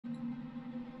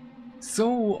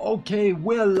So, okay,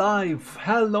 we're live.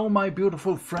 Hello, my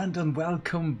beautiful friend, and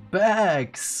welcome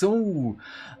back. So,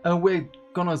 we're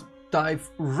gonna dive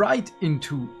right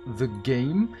into the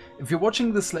game. If you're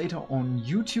watching this later on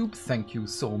YouTube, thank you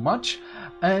so much.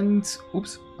 And,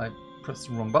 oops, I pressed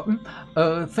the wrong button.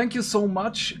 Thank you so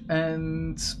much.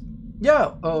 And,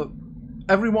 yeah,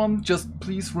 everyone, just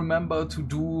please remember to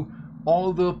do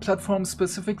all the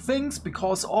platform-specific things,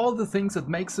 because all the things that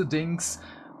makes the Dinks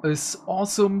is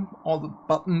awesome. All the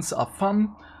buttons are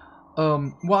fun.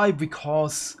 Why?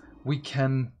 Because we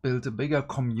can build a bigger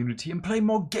community and play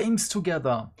more games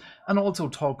together, and also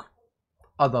talk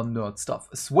other nerd stuff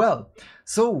as well.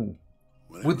 So,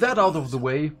 with that out of the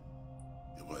way,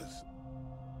 it was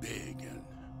big and...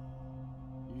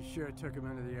 You sure took him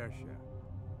into the air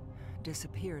shaft?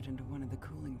 Disappeared into one of the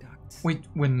cooling ducts. wait,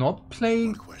 we're not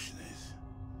playing. The question is,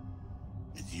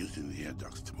 it's using the air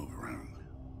ducts to move around.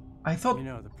 I thought. You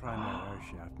know, the primary air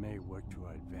shaft may work to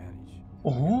our advantage.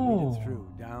 Oh. We can lead it through,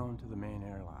 down to the main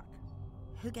airlock.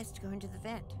 Who gets to go into the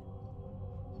vent?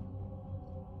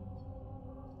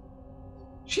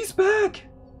 She's back!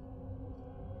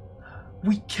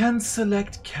 We can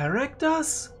select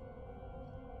characters?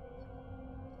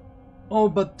 Oh,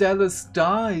 but Dallas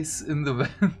dies in the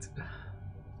vent.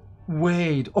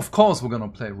 Wait, of course we're gonna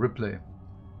play Ripley.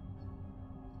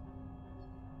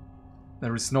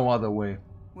 There is no other way.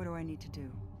 What do I need to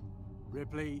do?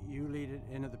 Ripley, you lead it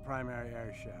into the primary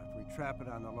air shaft. We trap it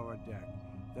on the lower deck.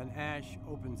 Then Ash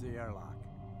opens the airlock.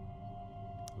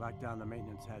 Lock down the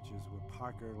maintenance hatches where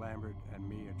Parker, Lambert, and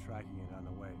me are tracking it on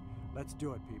the way. Let's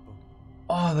do it, people.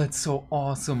 Oh, that's so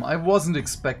awesome. I wasn't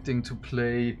expecting to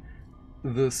play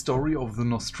the story of the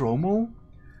Nostromo.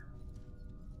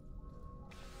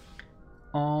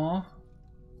 Aw.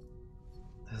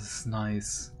 This is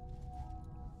nice.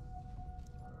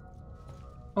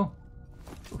 Oh,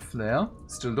 a flare.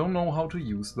 Still don't know how to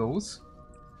use those.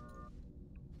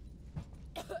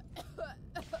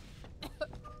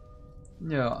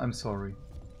 Yeah, I'm sorry.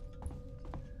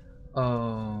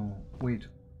 Wait.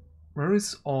 Where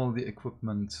is all the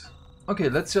equipment? Okay,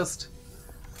 let's just...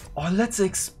 Oh, let's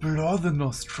explore the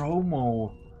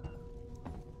Nostromo.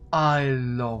 I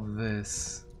love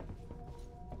this.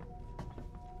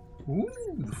 Ooh,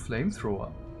 the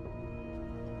flamethrower.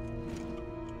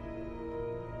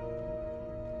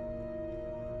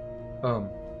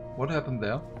 What happened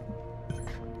there?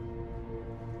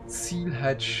 Seal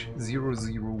hatch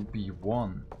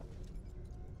 00B1.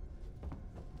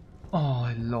 Oh,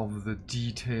 I love the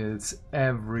details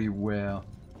everywhere.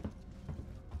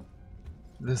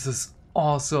 This is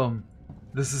awesome.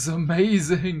 This is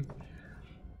amazing.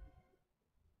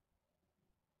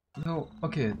 No,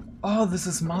 okay. Oh, this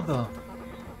is Mother.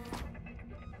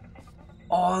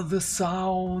 Oh, the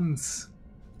sounds.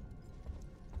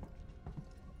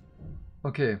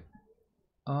 Okay.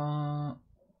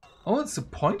 Oh, it's a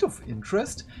point of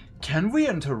interest. Can we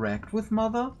interact with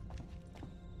Mother?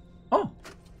 Oh.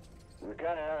 We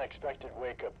got an unexpected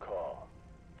wake-up call.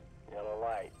 Yellow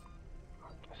light.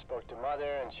 I spoke to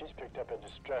Mother, and she's picked up a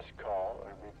distress call,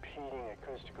 a repeating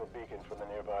acoustical beacon from a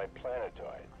nearby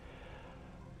planetoid.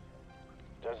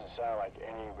 Doesn't sound like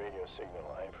any radio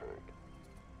signal I've heard.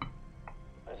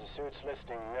 As the suit's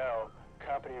listing no,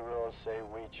 company rules say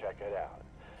we check it out.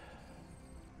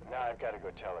 Now I've got to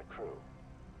go tell the crew.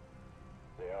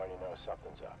 They already know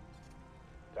something's up.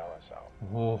 Tell us how.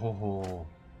 Whoa.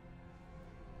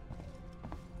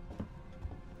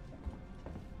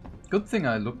 Good thing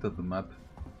I looked at the map.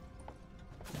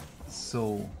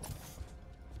 So...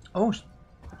 Oh,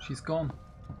 she's gone.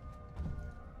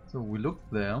 So we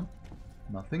looked there.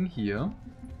 Nothing here.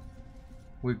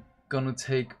 We're gonna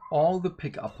take all the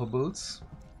pick-uppables.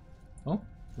 Oh,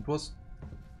 it was...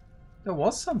 There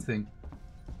was something.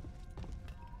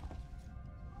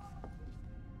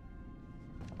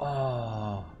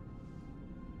 Oh.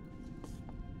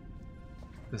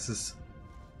 This is...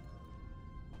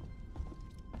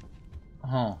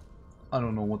 Huh. I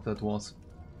don't know what that was.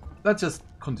 Let's just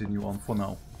continue on for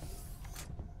now.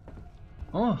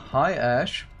 Oh, hi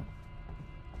Ash.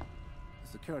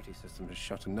 The security system has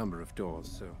shut a number of doors,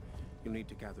 so you'll need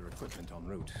to gather equipment en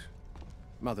route.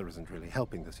 Mother isn't really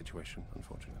helping the situation,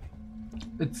 unfortunately.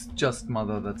 It's just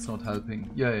Mother that's not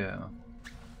helping. Yeah.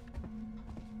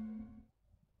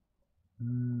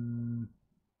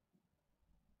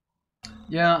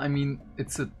 Yeah, I mean,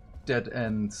 it's a dead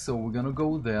end, so we're gonna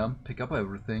go there, pick up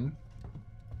everything.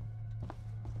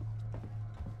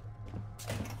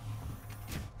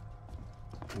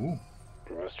 Ooh.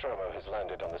 Nostromo has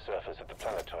landed on the surface of the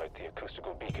planetoid the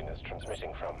acoustical beacon is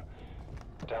transmitting from.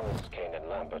 Dallas, Kane, and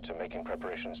Lambert are making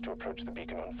preparations to approach the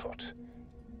beacon on foot.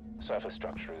 surface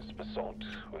structure is basalt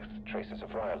with traces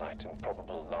of rhyolite and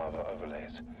probable lava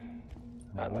overlays.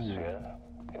 Atmosphere,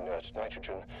 inert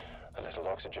nitrogen, a little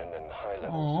oxygen, and high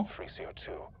levels of free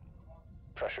CO2.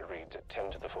 Pressure reads at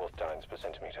 10 to the 4th times per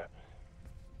centimeter.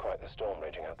 Quite the storm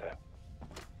raging out there.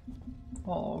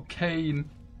 Oh, Kane.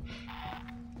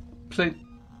 Played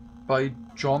by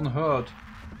John Hurt.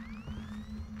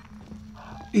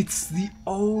 It's the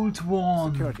old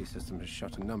one. Security system has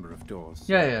shut a number of doors.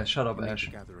 Yeah, shut up, You need Ash.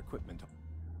 to gather equipment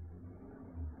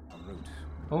en route.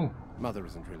 Oh, Mother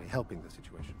isn't really helping the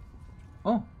situation.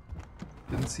 oh.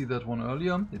 Didn't see that one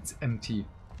earlier. It's empty.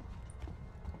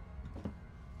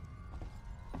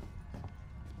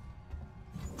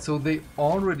 So they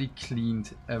already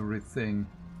cleaned everything.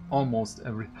 Almost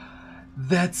everything.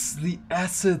 That's the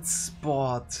acid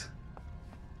spot.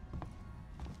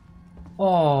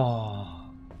 Oh.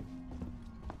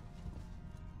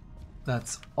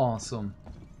 That's awesome.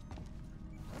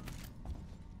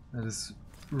 That is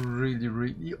really,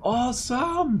 really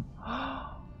awesome.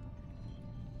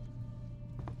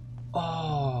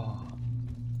 Oh.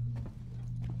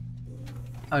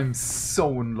 I'm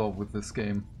so in love with this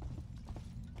game.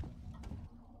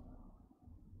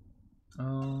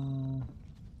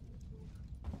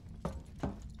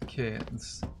 Okay,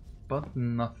 but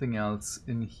nothing else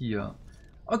in here.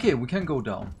 Okay, we can go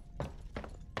down.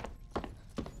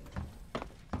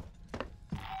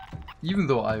 Even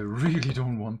though I really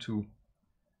don't want to.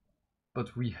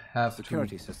 But we have to. The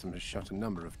security system has shut a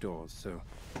number of doors, so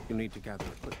you'll need to gather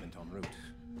equipment en route.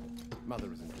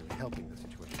 Mother isn't really helping the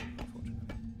situation,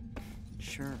 unfortunately.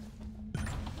 Sure.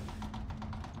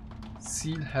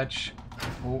 Seal hatch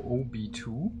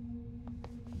OOB2.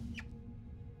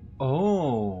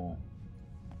 Oh.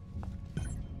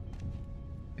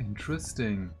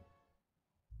 Interesting.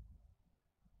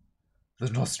 The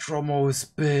Nostromo is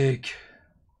big.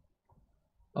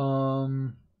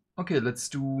 Okay, let's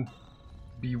do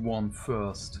B1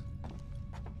 first.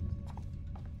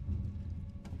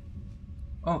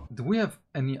 Oh, do we have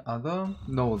any other?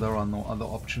 No, there are no other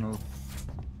optional.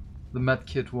 The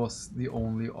medkit was the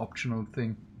only optional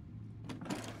thing.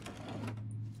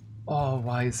 Oh,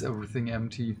 why is everything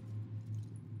empty?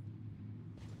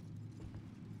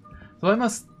 So I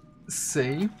must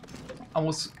say, I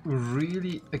was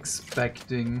really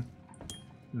expecting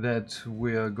that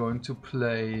we're going to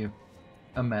play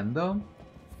Amanda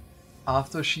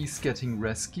after she's getting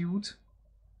rescued.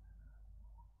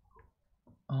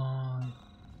 I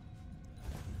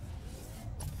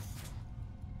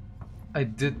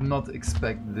did not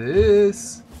expect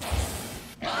this.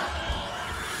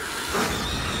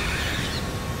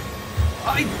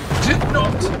 I did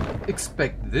not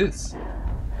expect this.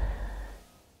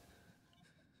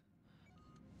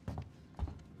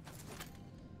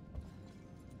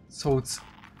 So it's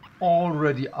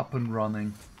already up and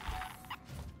running.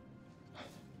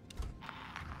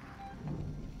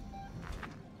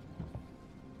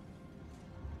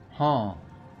 Huh.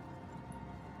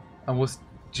 I was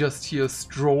just here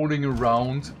strolling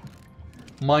around,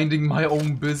 minding my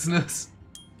own business.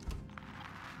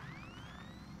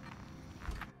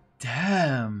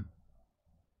 Damn.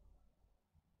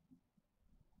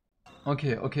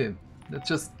 Okay, okay. Let's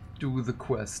just do the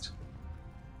quest.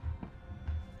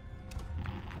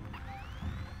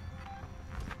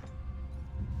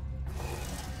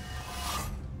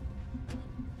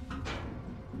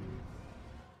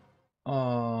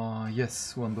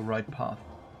 Yes, we're on the right path.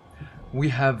 We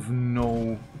have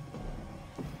no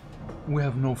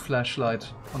flashlight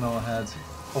on our head.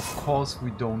 Of course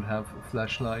we don't have a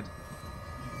flashlight.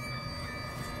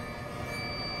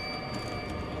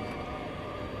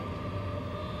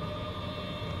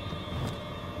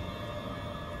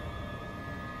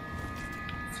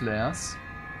 Flares.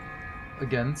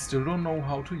 Again, still don't know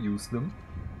how to use them.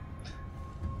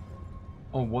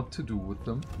 Or what to do with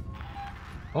them.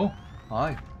 Oh,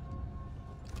 hi.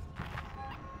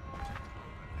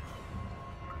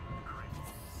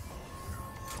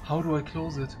 How do I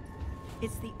close it?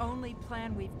 It's the only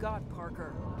plan we've got,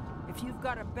 Parker. If you've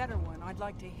got a better one, I'd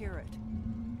like to hear it.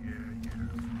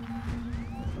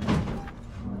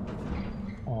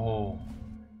 Oh.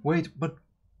 Wait, but...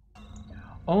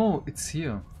 Oh, it's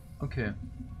here. Okay.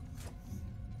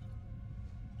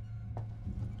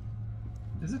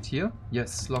 Is it here?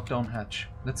 Yes, lockdown hatch.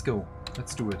 Let's go.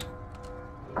 Let's do it.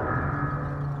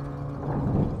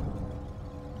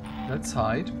 Let's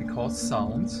hide, because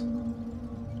sounds.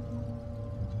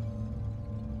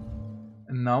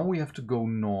 And now we have to go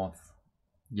north.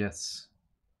 Yes.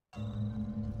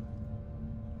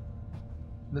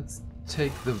 Let's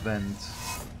take the vent.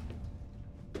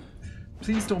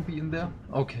 Please don't be in there.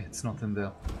 Okay, it's not in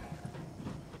there.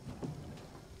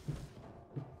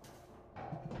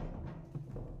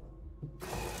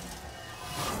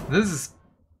 This is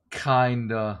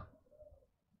kinda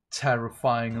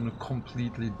terrifying on a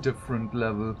completely different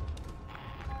level.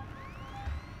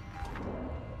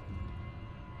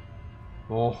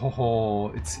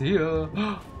 Oh, it's here.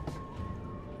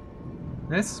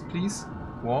 Yes, please,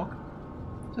 walk.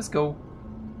 Just go.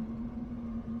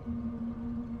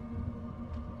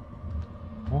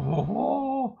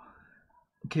 Oh,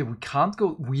 okay, we can't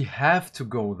go. We have to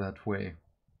go that way.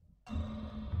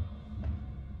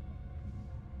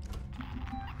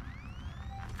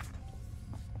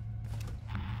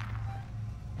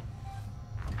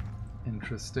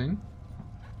 Interesting.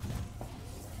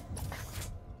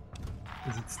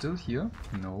 Is it still here?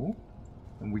 No.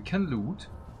 And we can loot.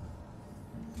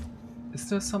 Is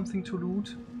there something to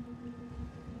loot?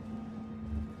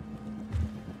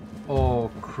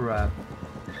 Oh crap.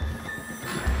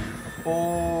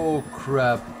 Oh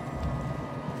crap.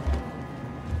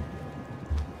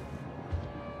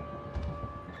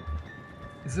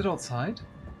 Is it outside?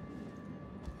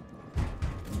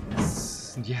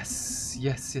 Yes,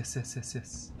 yes, yes, yes, yes,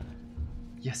 yes.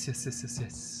 Yes, yes, yes, yes,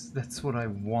 yes. That's what I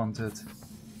wanted.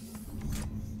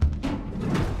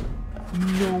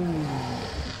 No.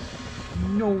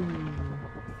 No.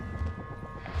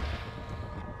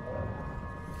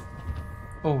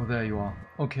 Oh, there you are.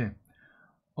 Okay.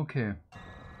 Okay.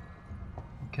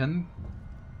 We can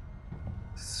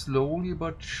slowly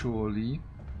but surely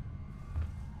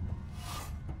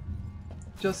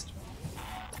just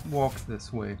walk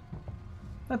this way.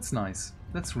 That's nice.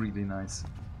 That's really nice.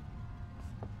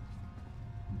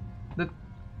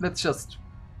 Let's just...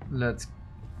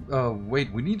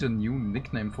 wait, we need a new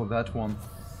nickname for that one.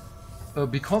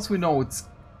 Because we know it's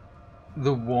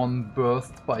the one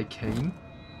birthed by Cain.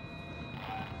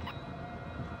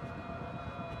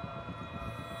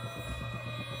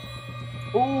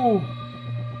 Oh!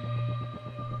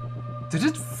 Did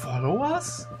it follow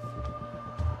us?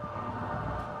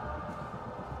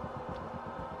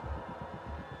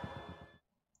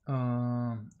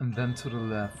 And then to the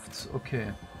left.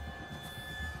 Okay.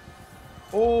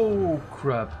 Oh,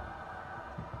 crap.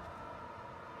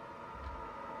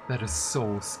 That is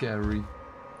so scary.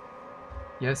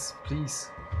 Yes, please,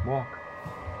 walk.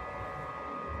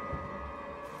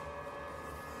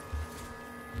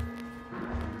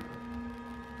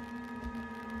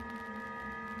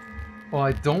 Oh,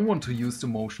 I don't want to use the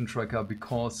motion tracker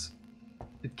because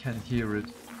it can hear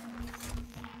it.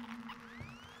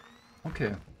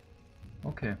 Okay.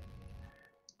 Okay.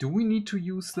 Do we need to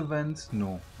use the vent?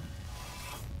 No.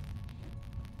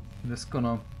 I'm just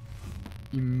gonna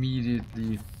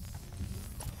immediately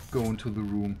go into the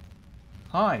room.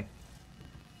 Hi.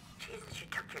 Jesus, you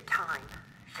took your time.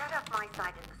 Shut up my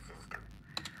side of the system.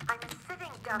 I'm a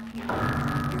sitting duck here.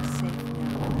 You're safe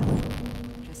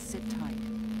now. Just sit tight.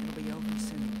 It'll be over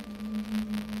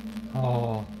soon.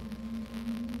 Oh.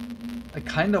 I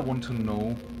kinda want to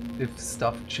know if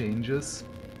stuff changes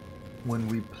when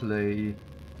we play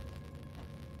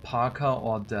Parker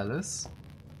or Dallas.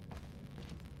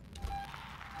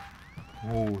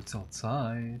 Oh, it's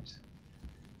outside.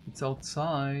 It's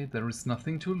outside. There is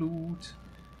nothing to loot.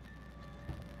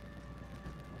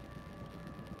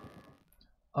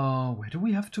 Where do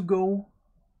we have to go?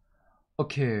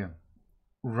 Okay.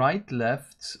 Right,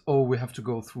 left. Oh, we have to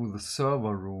go through the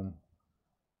server room.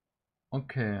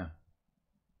 Okay.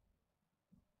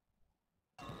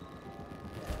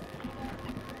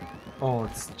 Oh,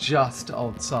 it's just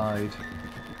outside.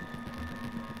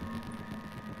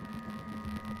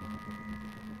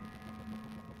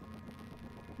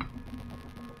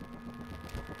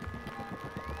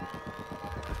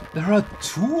 There are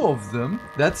two of them?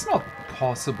 That's not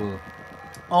possible.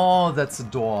 Oh, that's a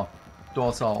door.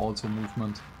 Doors are also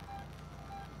movement.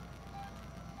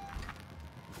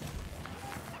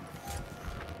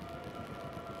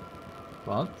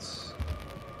 But...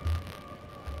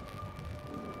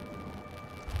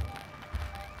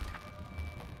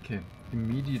 okay,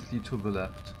 immediately to the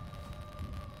left.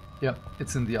 Yeah,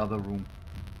 it's in the other room.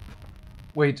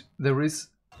 Wait, there is...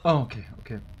 oh, okay,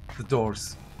 okay. The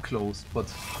door's closed,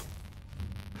 but...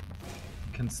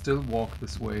 can still walk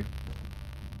this way.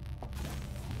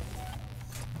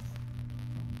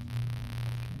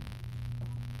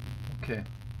 Okay.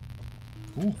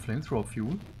 Ooh, flamethrower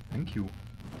fuel. Thank you.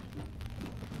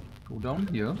 Go down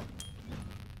here.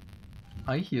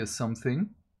 I hear something.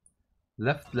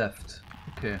 Left, left.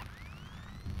 Okay.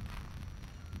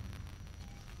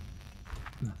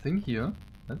 Nothing here.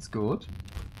 That's good.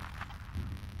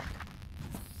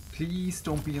 Please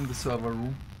don't be in the server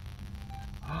room.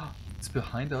 It's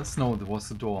behind us? No, there was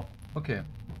the door. Okay.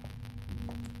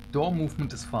 Door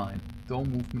movement is fine. Door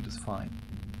movement is fine.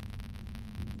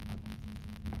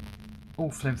 Oh,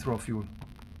 flamethrower fuel.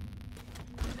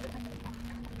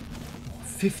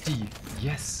 50,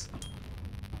 yes.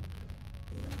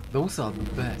 Those are the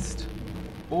best.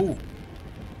 Oh.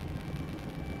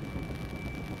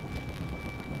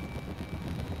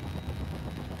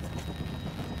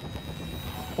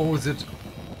 Oh, is it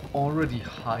already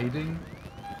hiding?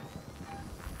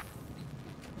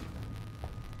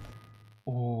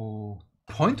 Oh,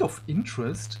 point of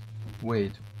interest?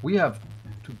 Wait, we have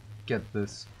to get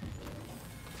this.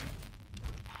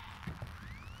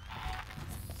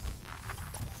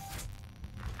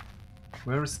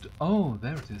 Where is the... Oh,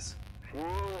 there it is. You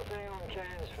roll the thing on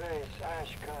Kane's face,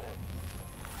 Ash cut it.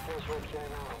 Guess what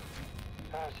came out?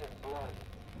 Acid blood.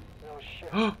 No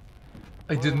shit.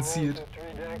 I didn't see it.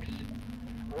 3 decks,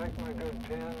 wrecked my good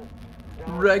pen.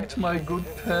 Wrecked my good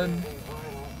pen.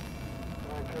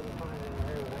 I couldn't find any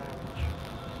real damage.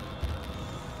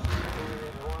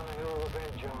 Did one hell of a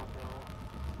paint job, though.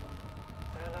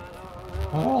 And I know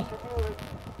who else to do it.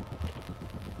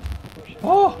 We should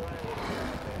Oh!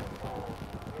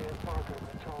 Me and Parker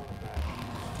control that.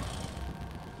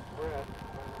 Brett.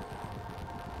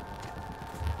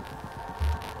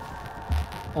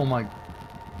 Oh my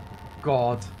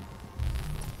god.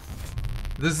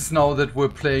 This is now that we're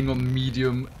playing on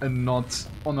medium and not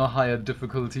on a higher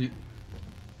difficulty.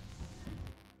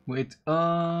 Wait,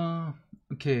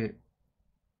 okay.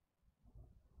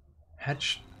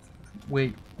 Hatch.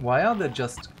 Wait, why are there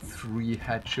just 3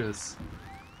 hatches?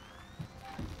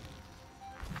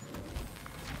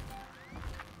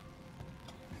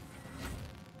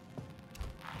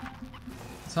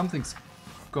 Something's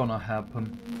gonna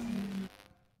happen.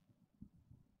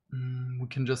 We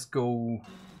can just go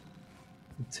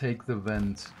and take the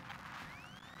vent.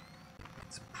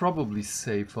 It's probably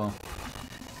safer.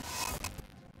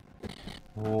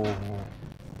 Oh.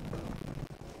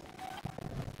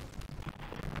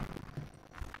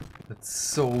 That's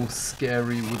so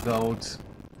scary without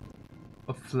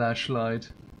a flashlight.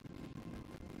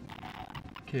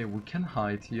 Okay, we can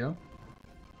hide here.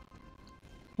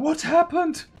 What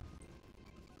happened?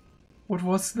 What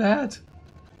was that?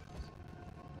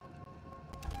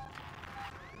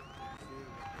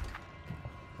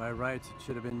 By rights, it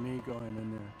should have been me going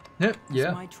in there. Yeah.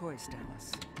 It's my choice,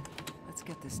 Dallas. Let's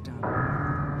get this done.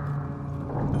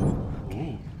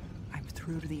 Okay, I'm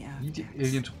through to the aft Lead the decks.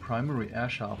 alien to primary air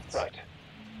shafts. Right.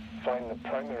 Find the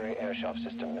primary air shaft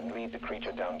system and lead the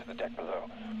creature down to the deck below.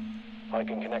 I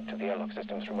can connect to the airlock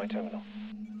system through my terminal.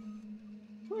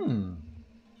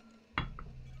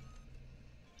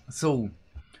 So,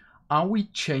 are we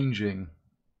changing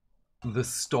the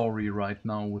story right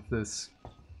now with this?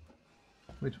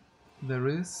 Wait, there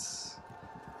is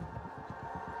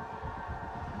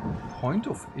a point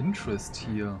of interest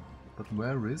here, but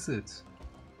where is it?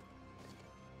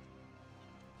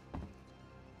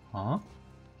 Huh?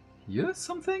 Here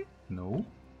something? No.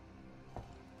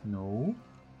 No.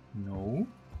 No.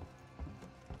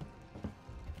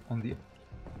 On the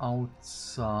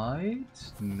outside?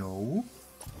 No.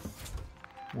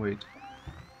 Wait.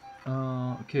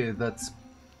 Okay, that's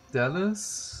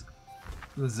Dallas.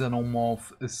 The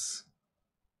Xenomorph is...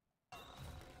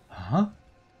 Huh?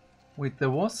 Wait, there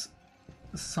was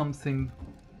something...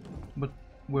 But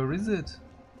where is it?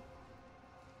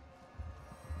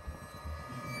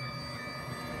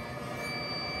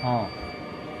 Oh.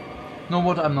 Know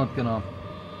what? I'm not gonna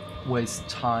waste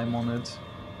time on it.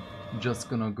 I'm just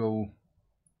gonna go...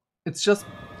 It's just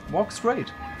walk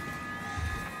straight.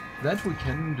 That we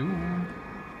can do.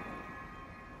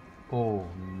 Oh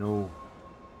no.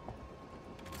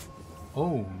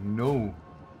 Oh no.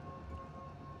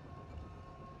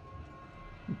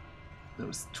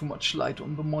 There's too much light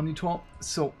on the monitor,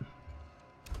 so...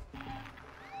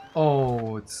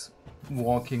 Oh, it's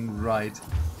walking right.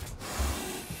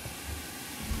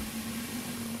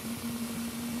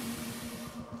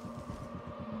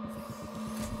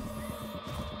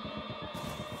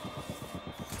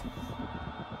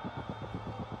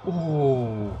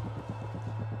 Oh,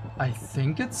 I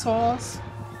think it saw us.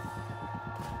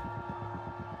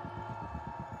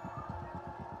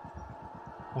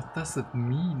 What does it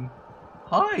mean?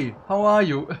 Hi, how are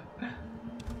you?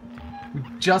 We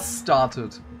just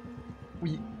started.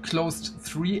 We closed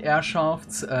 3 air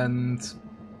shafts and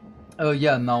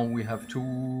yeah, now we have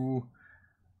to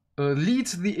lead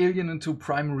the alien into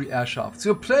primary air shafts.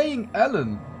 You're playing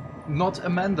Alan, not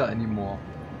Amanda anymore.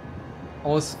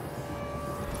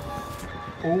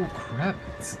 Oh crap.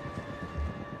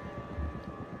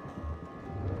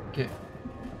 Okay.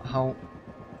 How?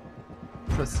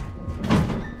 Press.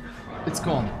 It's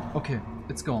gone. Okay,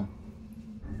 it's gone.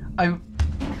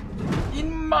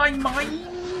 In my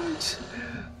mind.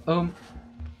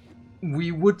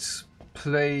 we would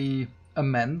play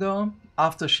Amanda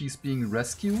after she's being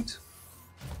rescued.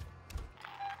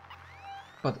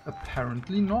 But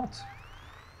apparently not.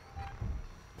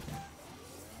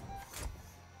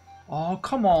 Oh,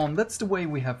 come on, that's the way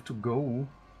we have to go.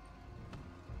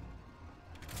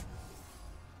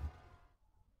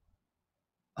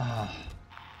 Ah.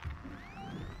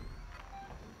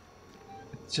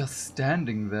 It's just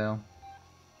standing there.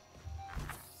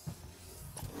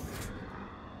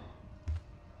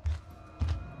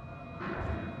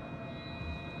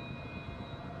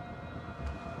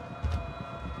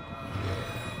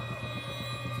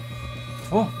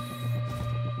 Oh!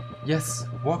 Yes,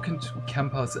 walk into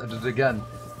campers at it again.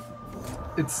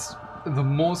 It's the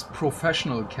most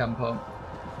professional camper.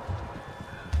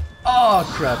 Ah,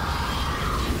 crap!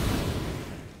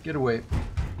 Get away.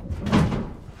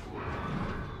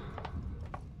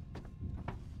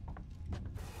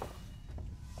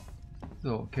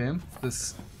 So, okay,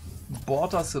 this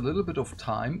bought us a little bit of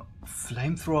time.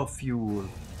 Flamethrower fuel.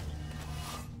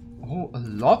 Oh, a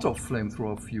lot of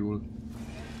flamethrower fuel.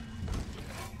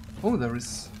 Oh, there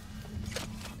is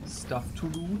stuff to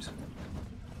loot.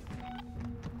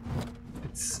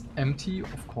 It's empty,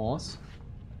 of course.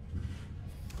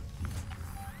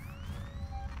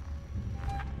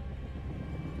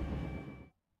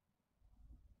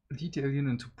 Lead the alien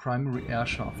into primary air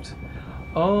shaft.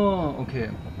 Oh, okay.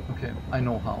 Okay, I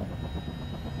know how.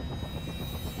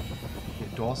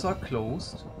 Okay, doors are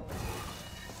closed.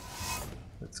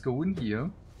 Let's go in here.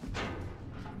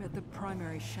 I'm at the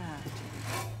primary shaft.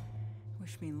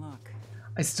 Wish me luck.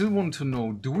 I still want to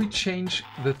know, do we change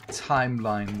the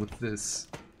timeline with this?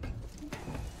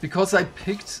 Because I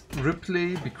picked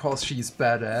Ripley because she's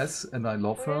badass and I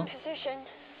love We're her. in position.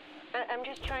 I'm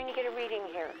just trying to get a reading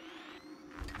here.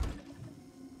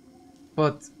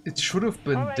 But it should have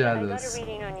been All right, Dallas. I got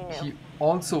a reading on you now. He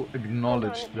also Hold on a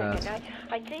acknowledged second. that.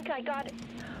 I think I got it.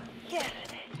 Yes,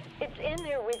 it's in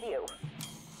there with you.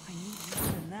 I need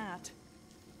more than that.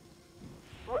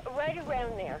 Right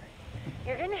around there.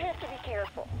 You're gonna have to be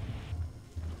careful.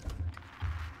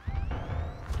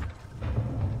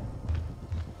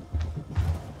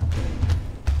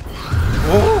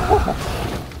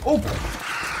 Oh! Oh!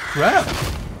 Crap!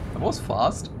 That was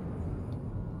fast.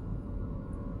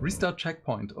 Restart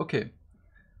checkpoint. Okay.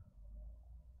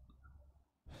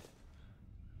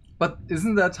 But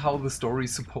isn't that how the story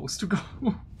is supposed to go?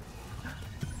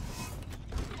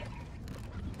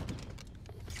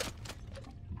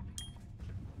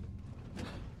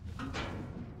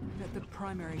 At the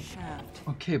primary shaft.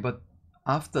 Okay, but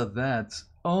after that...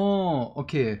 Oh,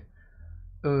 okay.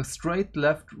 Straight,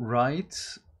 left, right.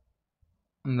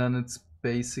 And then it's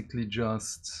basically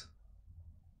just...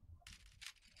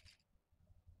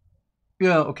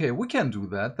 Yeah, okay, we can do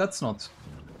that. That's not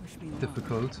Wish me luck.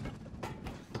 difficult.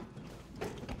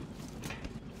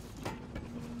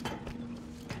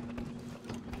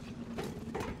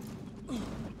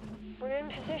 We're in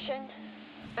position.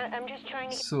 I'm just trying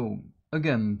to. So,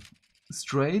 again,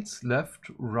 straight, left,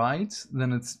 right,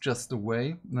 then it's just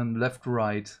away, then left,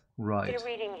 right, right. Get a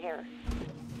reading here.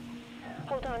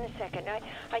 Hold on a second.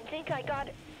 I think I got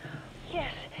it.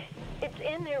 Yes, it's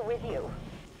in there with you.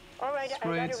 All right, I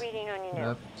got a Straight, reading on you now.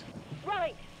 left,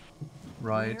 Right,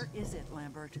 right. Where is it,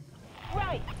 Lambert?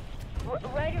 right,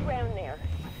 right around there.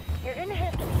 You're gonna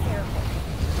have to be careful.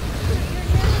 You're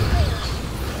nearly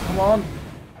there. Come on,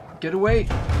 get away.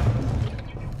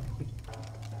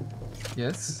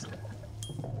 Yes.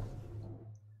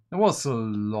 There was a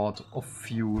lot of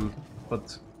fuel,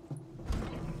 but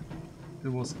it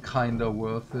was kinda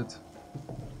worth it.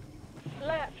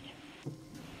 Left,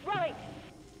 right,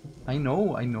 I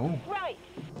know, I know. right.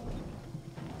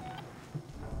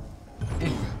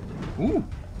 Ooh.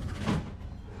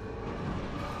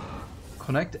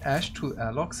 Connect Ash to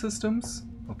airlock systems?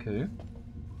 Okay.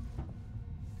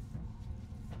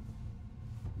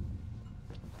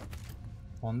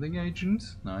 Bonding agent,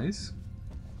 nice.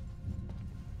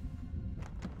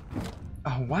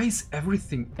 Why is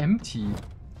everything empty?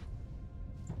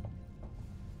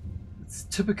 It's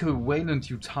typical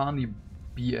Wayland-Yutani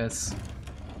BS.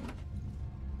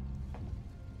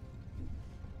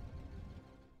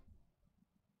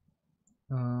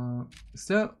 Is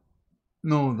there...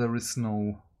 No, there is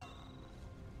no...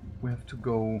 We have to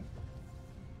go...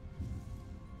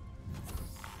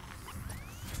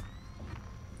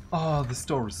 Oh, this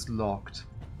door is locked.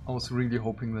 I was really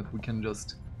hoping that we can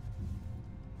just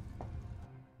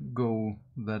go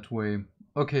that way.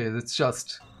 Okay, that's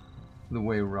just the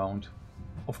way around.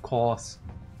 Of course.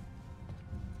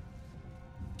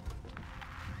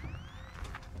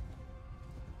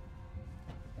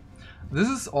 This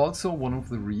is also one of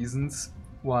the reasons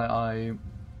why I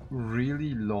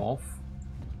really love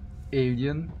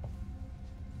Alien,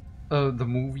 the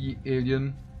movie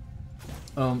Alien.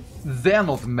 They're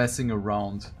not messing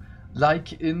around.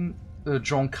 Like in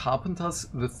John Carpenter's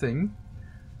The Thing,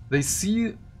 they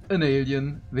see an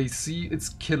alien, they see it's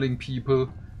killing people.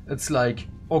 It's like,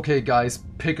 okay guys,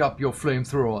 pick up your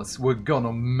flamethrowers, we're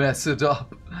gonna mess it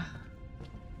up.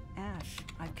 Ash,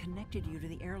 I've connected you to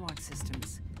the airlock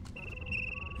systems.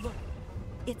 Look,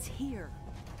 it's here,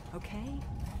 okay?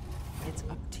 It's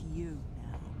up to you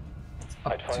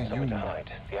now. I'd find somewhere to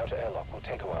hide. The outer airlock will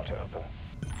take a while to open.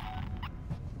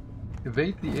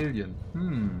 Evade the alien.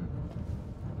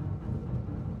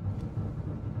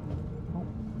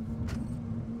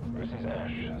 This is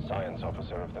Ash, science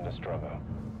officer of the Nostromo.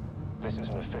 This is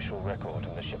an official record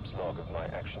in the ship's log of my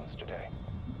actions today.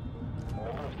 A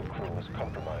member of the crew was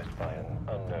compromised by an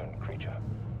unknown creature.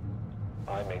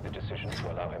 I made the decision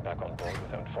to allow him back on board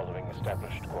without following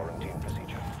established quarantine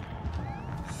procedure.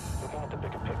 Looking at the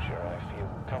bigger picture, I feel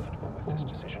comfortable with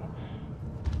this decision.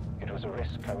 It was a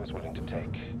risk I was willing to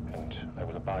take, and I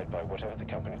will abide by whatever the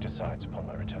company decides upon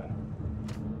my return.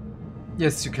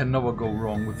 Yes, you can never go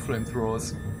wrong with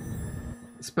flamethrowers.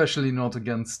 Especially not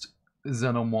against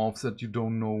Xenomorphs that you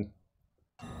don't know.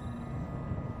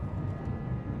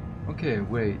 Okay,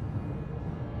 wait.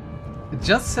 It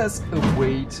just says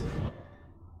await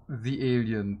the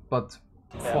alien, but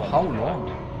for how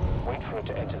long? Wait for it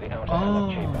to enter the outer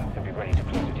airlock chamber and be ready to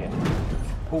close it in.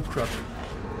 Oh crap.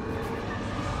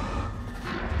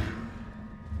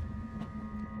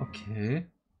 Okay.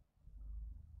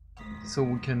 So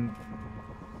we can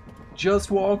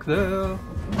just walk there.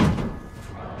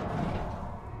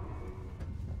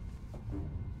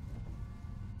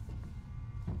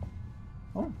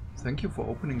 Oh, thank you for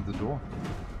opening the door.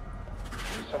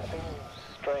 Something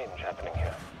strange happening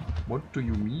here. What do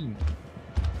you mean?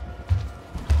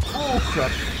 Oh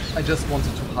crap! I just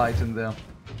wanted to hide in there.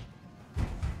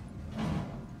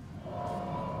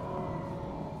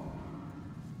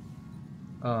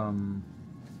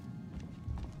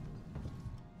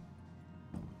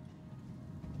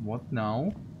 What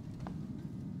now?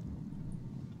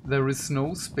 There is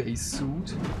no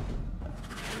spacesuit.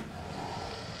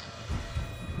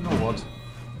 You know what?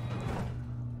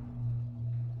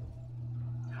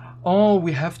 Oh,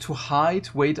 we have to hide,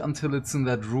 wait until it's in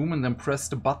that room and then press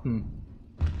the button.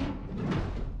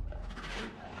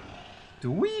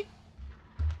 Do we?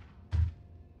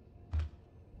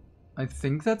 I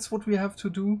think that's what we have to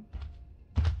do.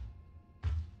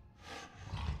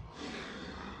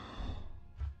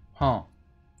 Huh.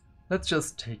 Let's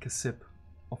just take a sip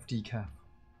of decaf.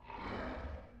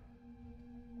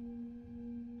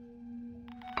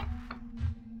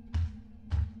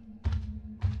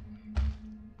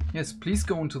 Yes, please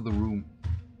go into the room.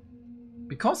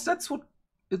 Because that's what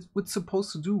it's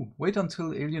supposed to do. Wait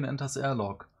until alien enters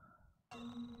airlock.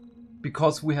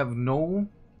 Because we have no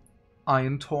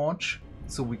iron torch,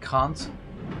 so we can't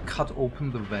cut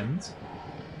open the vent.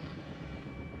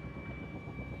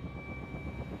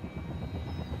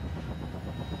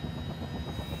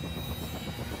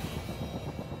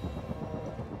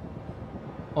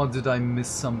 Or did I miss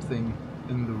something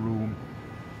in the room?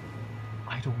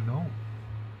 I don't know.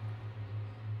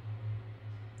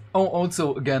 Oh,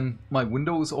 also, again, my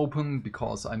window is open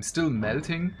because I'm still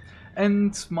melting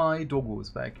and my doggo is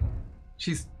back.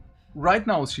 Right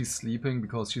now she's sleeping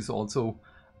because she's also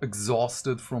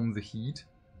exhausted from the heat.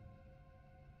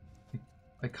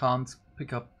 I can't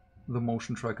pick up the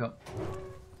motion tracker.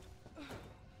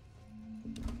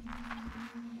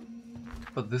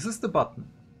 But this is the button.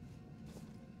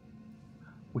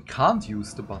 We can't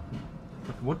use the button.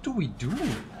 But what do we do?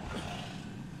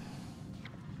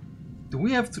 Do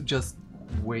we have to just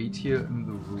wait here in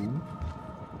the room?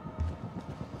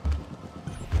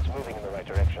 It's moving in the right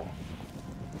direction.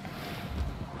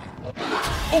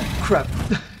 Oh crap!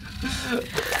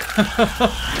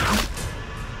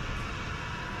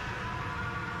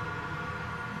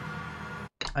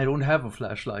 I don't have a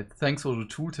flashlight. Thanks for the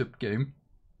tooltip game.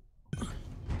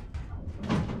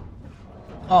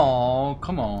 Oh,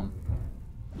 come on.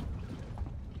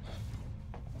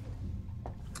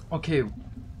 Okay.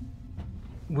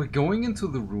 We're going into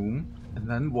the room, and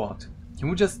then what? Can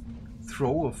we just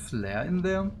throw a flare in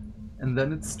there? And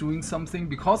then it's doing something?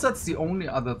 Because that's the only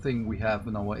other thing we have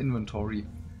in our inventory.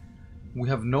 We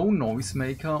have no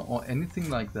noisemaker or anything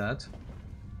like that.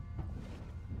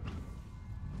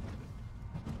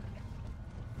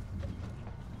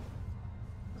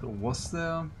 So was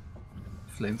there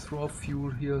flamethrower fuel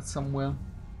here somewhere?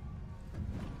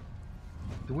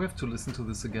 Do we have to listen to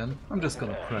this again? I'm just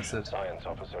gonna press it. Science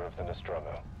officer of the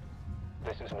Nostromo.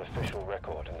 This is an official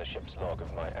record in the ship's log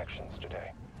of my actions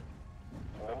today.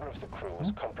 A member of the crew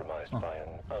was compromised by an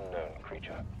unknown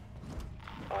creature.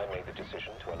 I made the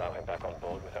decision to allow him back on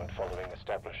board without following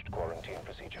established quarantine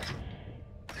procedure.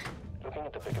 Looking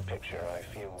at the bigger picture, I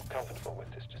feel comfortable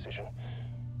with this decision.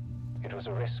 It was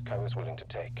a risk I was willing to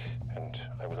take, and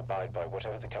I will abide by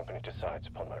whatever the company decides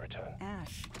upon my return.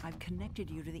 Ash, I've connected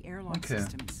you to the airlock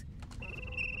systems.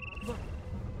 Look,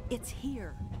 it's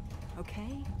here,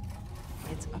 okay?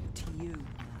 It's up to you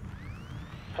now.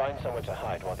 Find somewhere to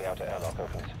hide while the outer airlock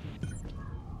opens.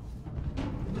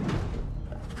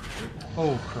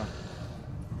 Oh crap.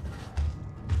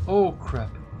 Oh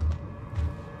crap.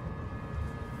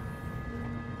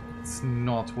 It's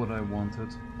not what I wanted.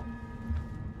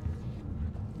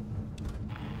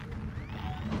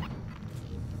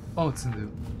 Oh, it's in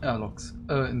the airlocks.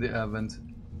 In the air vent.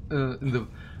 In the...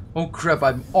 Oh crap,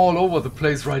 I'm all over the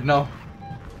place right now.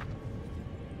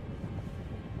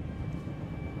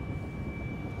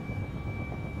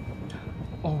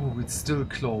 Oh, it's still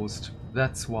closed.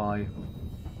 That's why.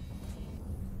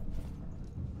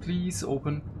 Please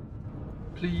open.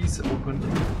 Please open.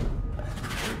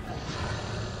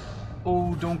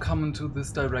 Oh, don't come into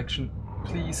this direction.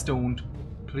 Please don't.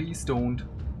 Please don't.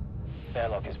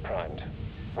 Airlock is primed.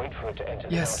 Wait for it to enter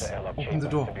Yes. the outer airlock Open chamber the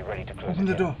door. and be ready to close Open it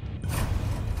the in. door.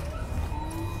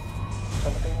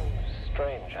 Something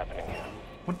strange happening here.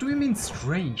 What do you mean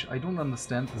strange? I don't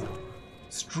understand this.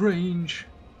 Strange.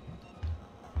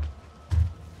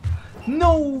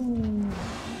 No!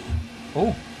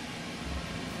 Oh.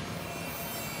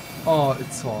 Oh,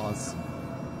 it saw us.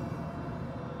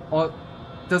 Or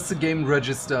does the game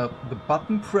register the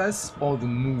button press or the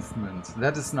movement?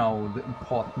 That is now the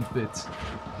important bit.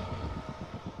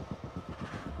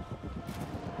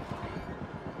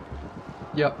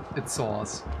 Yep, it saw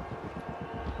us.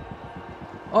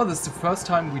 Oh, this is the first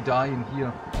time we die in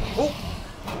here. Oh!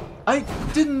 I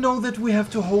didn't know that we have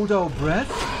to hold our breath.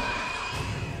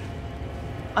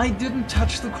 I didn't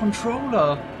touch the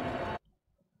controller.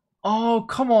 Oh,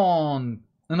 come on.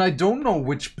 And I don't know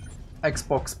which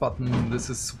Xbox button this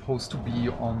is supposed to be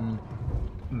on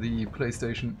the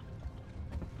PlayStation.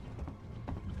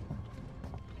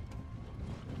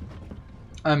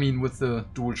 I mean, with the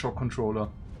DualShock controller.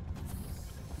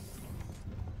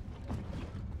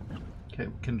 Okay,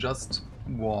 we can just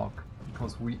walk,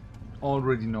 because we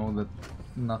already know that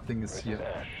nothing is here.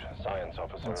 Ash, science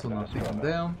officer Also of the nothing in Nostromo.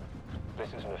 there.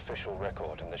 This is an official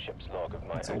record in the ship's log of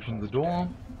my Let's actions open the door.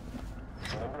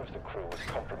 today. A member of the crew was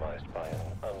compromised by an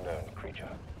unknown creature.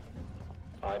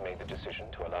 I made the decision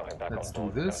to allow him back Let's on do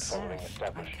board this. without following Ash, I've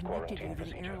established connected quarantine you to the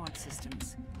procedure. airlock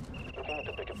systems. Looking at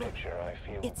the bigger picture, I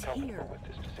feel It's comfortable here, with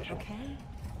this decision. okay?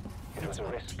 It was a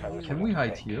risk I was Can willing we to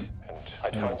hide take, here? and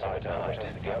I'd find somewhere to hide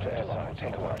if the outer airlock will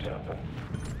take a while to open.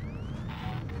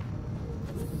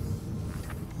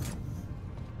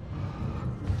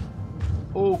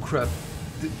 Oh crap.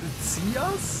 Did it see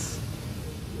us?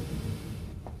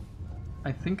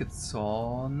 I think it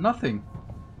saw nothing.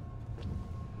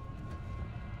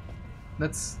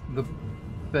 That's the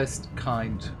best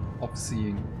kind of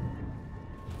seeing.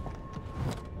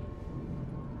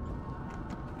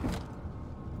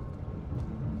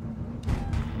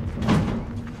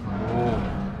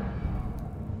 Oh.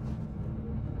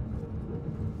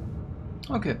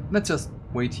 Okay, let's just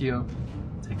wait here.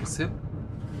 Take a sip.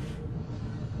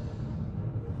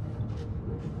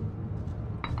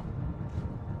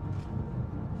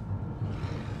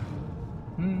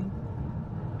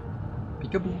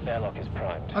 Peekaboo. Airlock is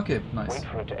primed. Okay, nice. Wait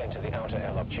for it to enter the outer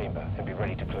airlock chamber and be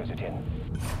ready to close it in.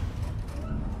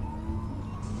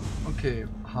 Okay,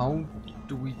 how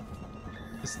do we...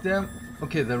 Is there...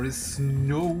 Okay, there is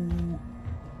no...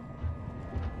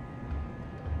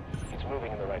 It's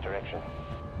moving in the right direction.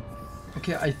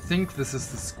 Okay, I think this is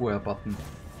the square button.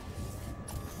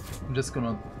 I'm just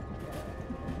gonna...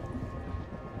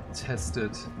 test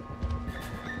it.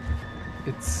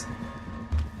 It's...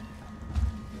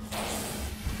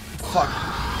 Fuck!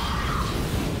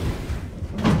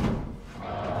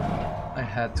 I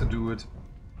had to do it.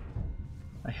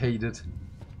 I hate it.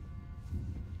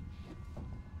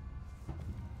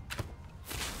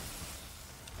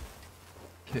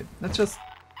 Okay, let's just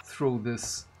throw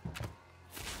this.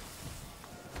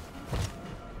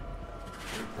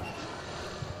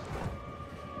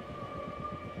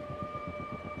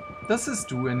 Does this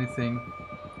do anything?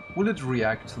 Will it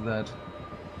react to that?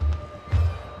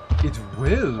 It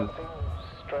will! Something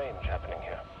strange happening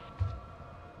here.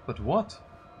 But what?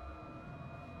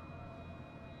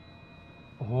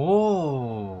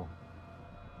 Oh!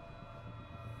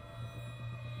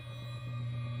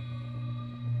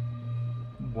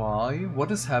 Why?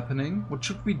 What is happening? What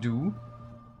should we do?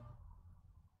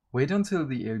 Wait until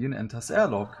the alien enters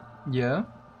airlock. Yeah?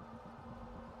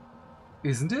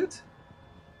 Isn't it?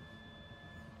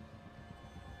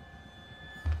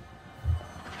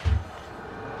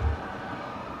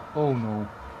 Oh no.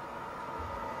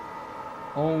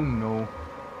 Oh no.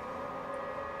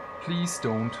 Please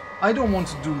don't. I don't want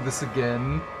to do this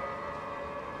again.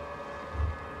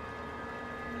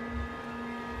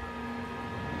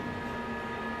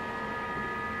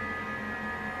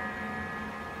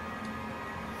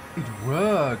 It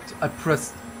worked. I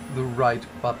pressed the right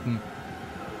button.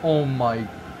 Oh my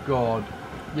god.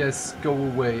 Yes, go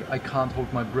away. I can't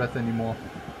hold my breath anymore.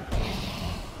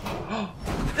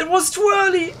 It was too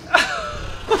early!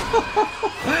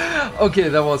 Okay,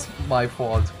 that was my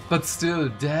fault. But still,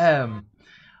 damn.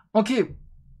 Okay,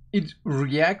 it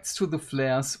reacts to the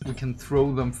flares. We can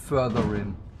throw them further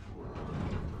in.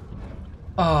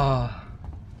 Ah.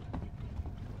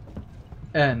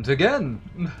 And again.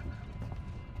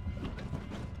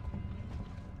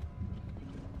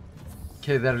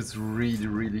 Okay, that is really,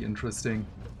 really interesting.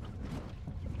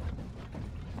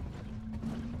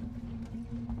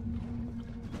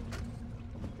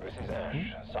 This is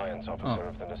Ash, science officer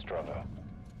of the Nostromo.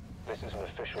 This is an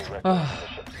official record from the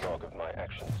ship's log of my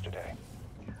actions today.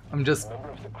 I'm just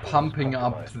pumping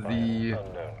up the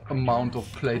amount of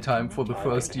playtime for the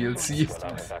first DLC.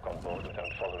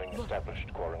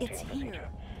 It's here,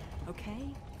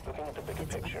 okay? Looking at the bigger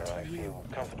picture, I feel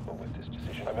comfortable with this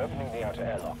decision. I'm opening the outer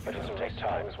airlock, but it'll take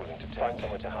time. I was willing to find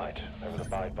somewhere to hide. I will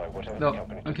abide by whatever the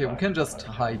company decides. Okay, we can just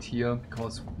hide here,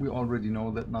 because we already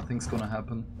know that nothing's gonna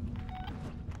happen.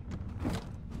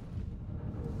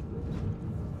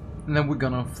 And then we're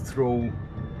gonna throw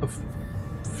a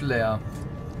flare.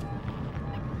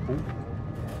 Oh.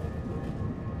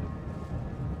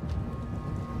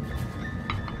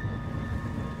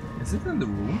 Is it in the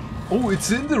room? Oh,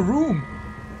 it's in the room!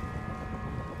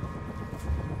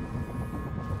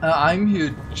 I'm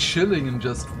here chilling and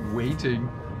just waiting.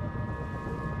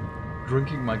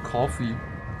 Drinking my coffee.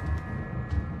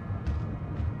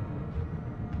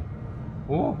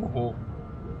 Oh.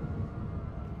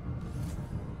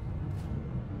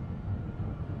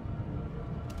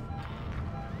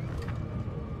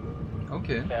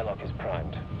 Okay. Airlock is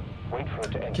primed. Wait for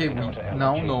it to enter. Okay, we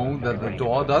now know that the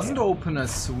door doesn't open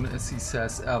as soon as he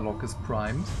says airlock is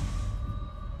primed.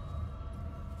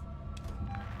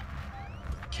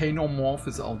 Xenomorph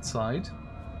is outside.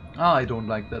 Ah, I don't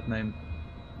like that name.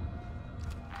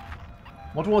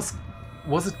 What was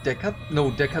it Deckard? No,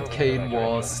 Deckard Cain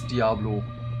was Diablo.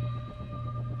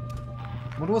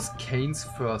 What was Cain's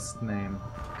first name?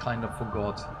 Kinda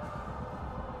forgot.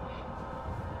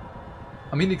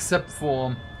 I mean, except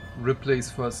for Ripley's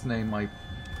first name, I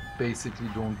basically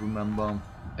don't remember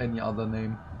any other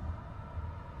name.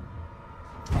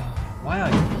 Why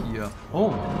are you here? Oh,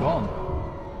 gone.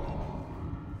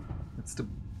 It's the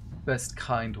best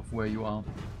kind of where you are.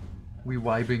 We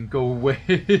vibing, go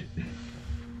away.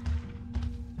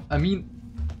 I mean,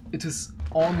 it is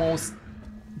almost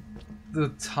the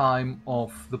time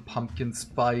of the pumpkin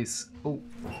spice. Oh.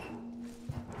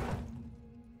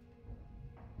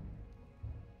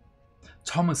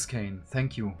 Thomas Kane,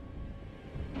 thank you.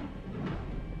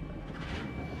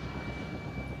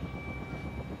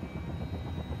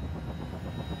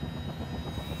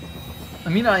 I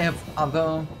mean, I have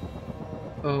other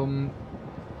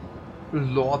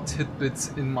lore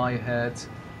tidbits in my head.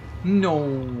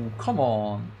 No, come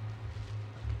on.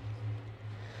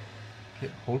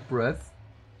 Okay, hold breath.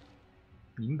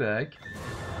 Lean back.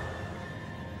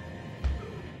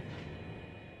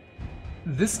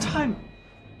 This time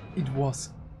it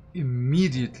was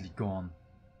immediately gone.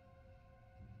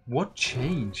 What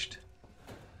changed?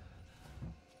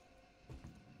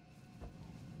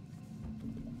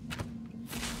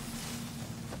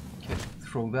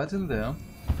 Throw that in there.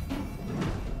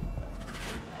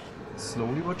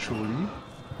 Slowly but surely.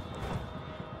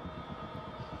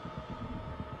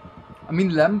 I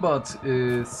mean, Lambert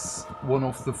is one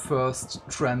of the first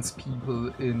trans people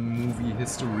in movie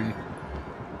history.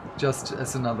 Just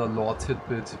as another lore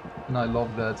tidbit. And I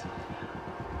love that.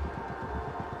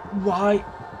 Why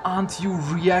aren't you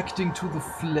reacting to the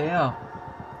flare?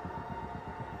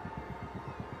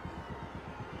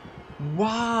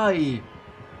 Why?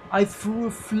 I threw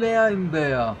a flare in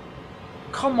there.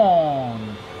 Come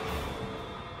on.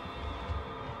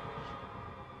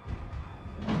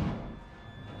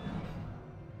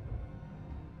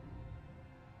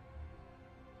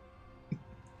 It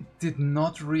did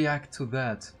not react to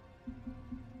that.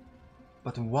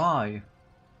 But why?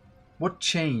 What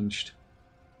changed?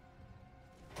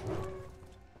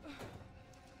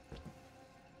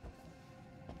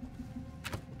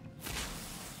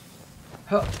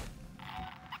 Huh.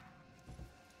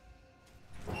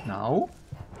 Now?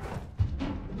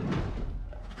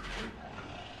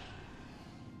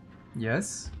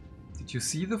 Yes. Did you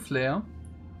see the flare?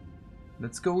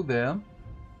 Let's go there.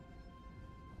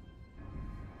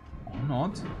 Or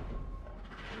not?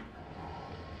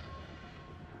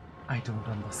 I don't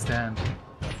understand.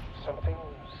 Something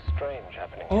strange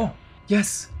happening. Oh,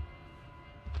 yes!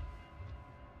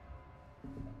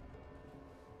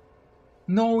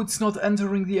 No, it's not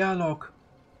entering the airlock.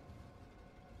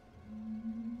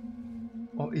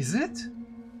 Or is it?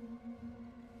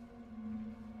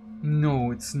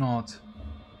 No, it's not.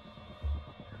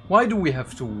 Why do we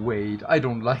have to wait? I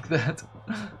don't like that.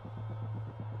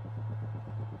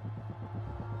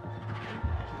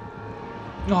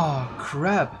 Oh,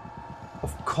 crap.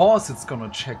 Of course it's gonna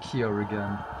check here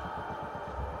again.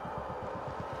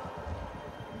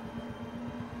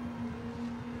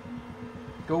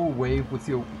 Go away with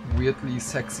your weirdly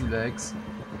sexy legs.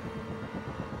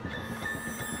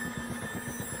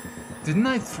 Didn't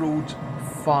I throw it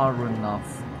far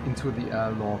enough into the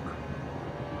airlock?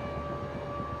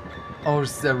 Or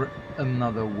is there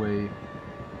another way?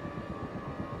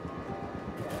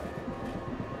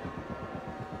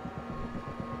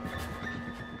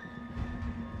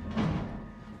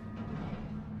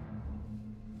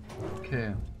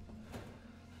 Okay.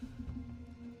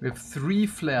 We have 3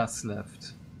 flares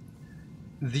left.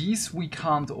 These we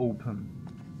can't open.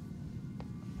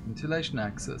 Ventilation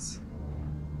access.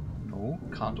 No,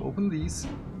 can't open these.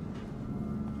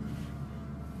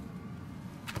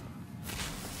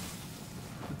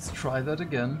 Let's try that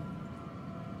again.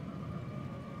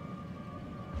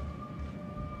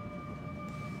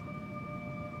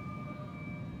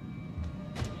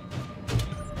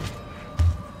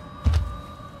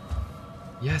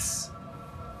 Yes!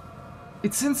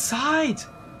 It's inside!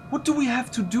 What do we have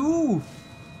to do?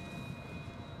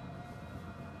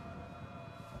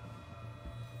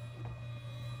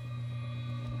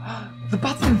 The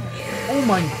button! Oh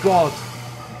my god!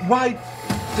 Why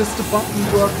does the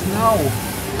button work now?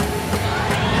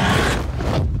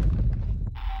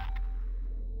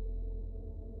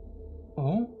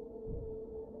 Oh?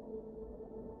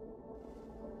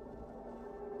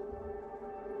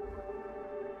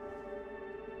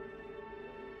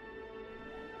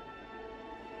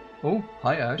 Oh,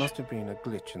 hi Ash. Must have been a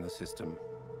glitch in the system.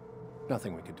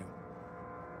 Nothing we could do.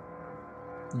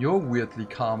 You're weirdly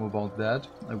calm about that.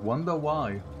 I wonder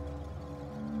why.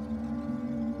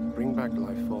 Bring back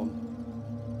life form.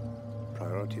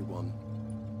 Priority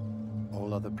 1.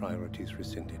 All other priorities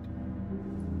rescinded.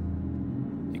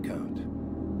 You can't.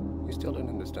 You still don't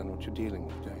understand what you're dealing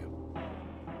with, do you?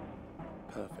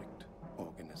 Perfect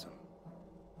organism.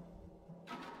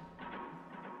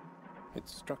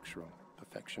 Its structural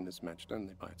perfection is matched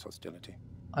only by its hostility.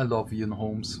 I love Ian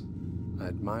Holmes. I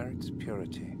admire its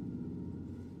purity.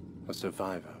 A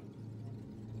survivor.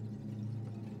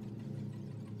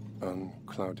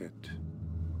 Unclouded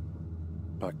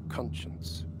by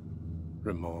conscience,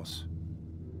 remorse,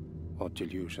 or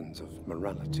delusions of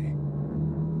morality.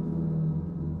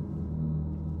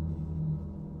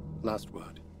 Last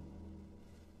word.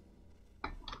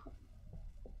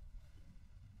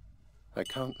 I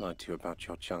can't lie to you about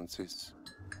your chances,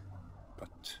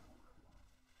 but...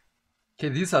 Okay,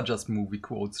 these are just movie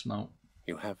quotes now.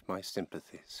 You have my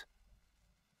sympathies.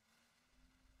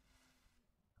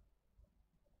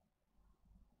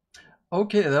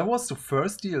 Okay, that was the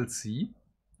first DLC.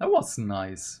 That was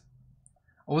nice.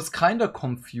 I was kinda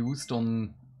confused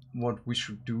on what we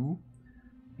should do.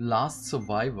 Last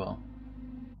Survivor.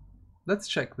 Let's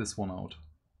check this one out.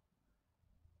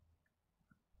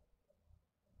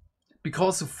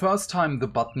 Because the first time the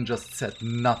button just said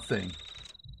nothing.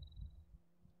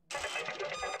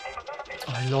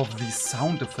 I love these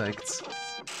sound effects.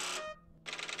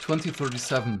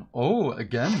 2037. Oh,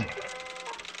 again.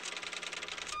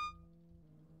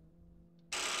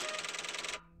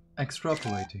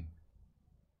 Extrapolating.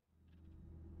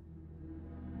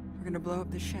 We're gonna blow up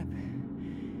the ship.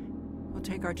 We'll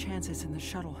take our chances in the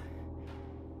shuttle.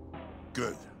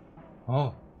 Good.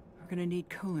 Oh. We're gonna need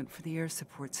coolant for the air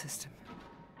support system.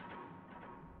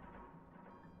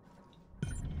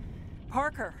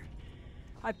 Parker!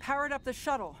 I powered up the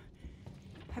shuttle.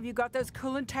 Have you got those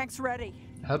coolant tanks ready?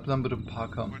 Help them with the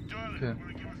Parker. Okay.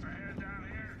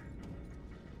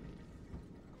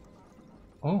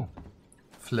 Oh.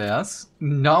 Flares.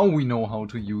 Now we know how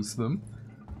to use them.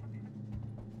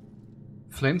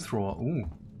 Flamethrower. Ooh.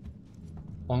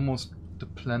 Almost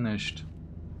replenished.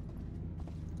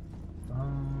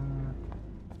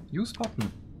 Use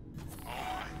button. Oh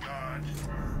my god.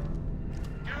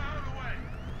 Get out of the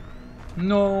way.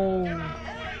 No.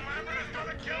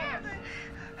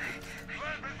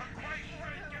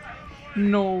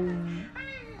 No.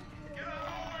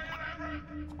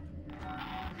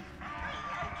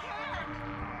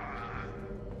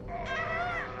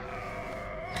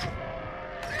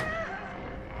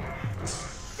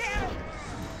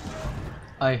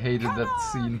 I hated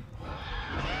that scene.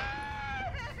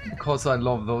 Because I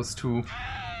love those two.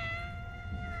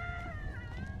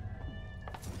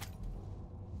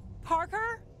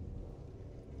 Parker?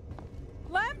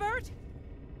 Lambert?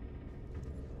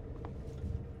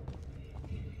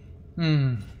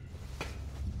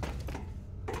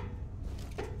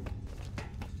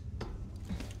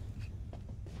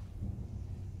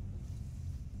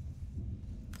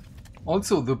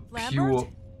 Also the pure...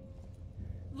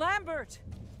 Lambert!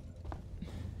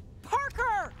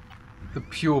 Parker! The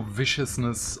pure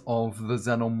viciousness of the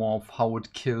Xenomorph, how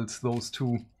it killed those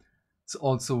two. It's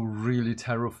also really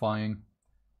terrifying.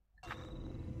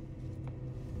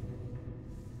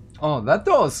 Oh, that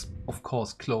door's of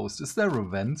course closed. Is there a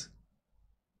vent?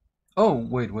 Oh,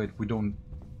 wait, we don't...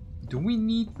 Do we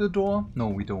need the door? No,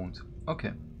 we don't.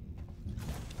 Okay.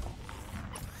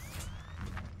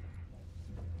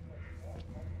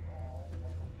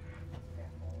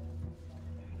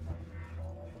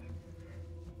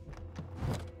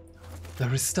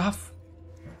 There is stuff.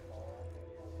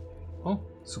 Oh,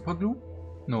 super glue?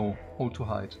 No, hold to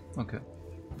hide. Okay.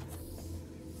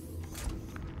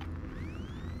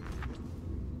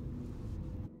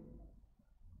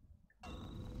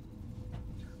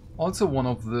 Also one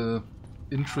of the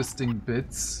interesting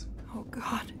bits. Oh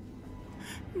God.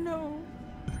 No.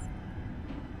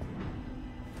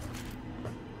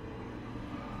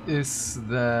 Is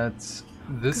that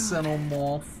this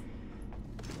Xenomorph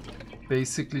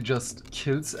basically just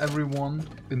kills everyone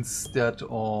instead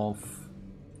of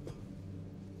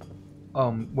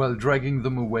well, dragging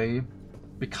them away,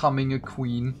 becoming a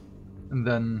queen, and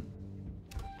then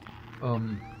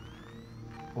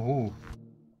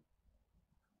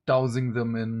dousing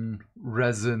them in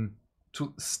resin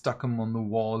to stuck them on the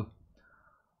wall.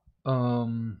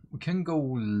 We can go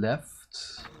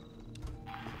left.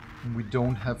 We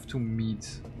don't have to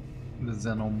meet the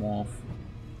Xenomorph.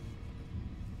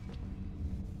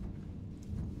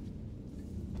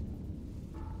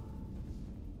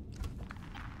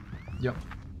 Yep.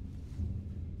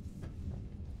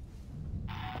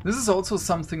 This is also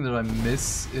something that I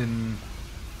miss in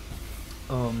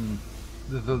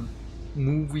the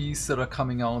movies that are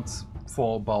coming out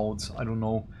for about, I don't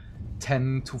know,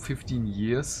 10 to 15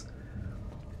 years.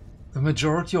 The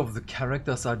majority of the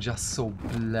characters are just so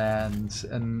bland,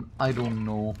 and I don't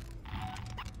know.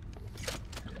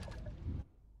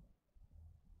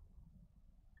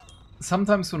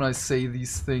 Sometimes when I say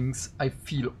these things, I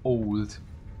feel old.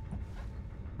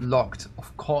 Locked.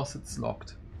 Of course it's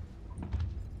locked.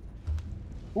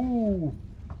 Ooh.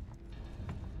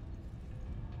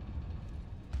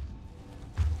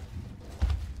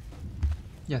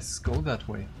 Yes, go that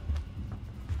way.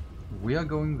 We are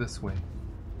going this way.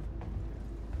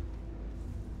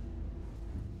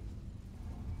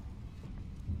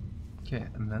 Okay,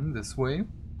 and then this way.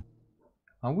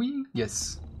 Are we?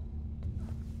 Yes.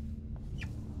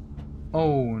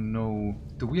 Oh no.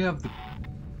 Do we have the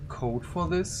code for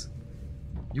this?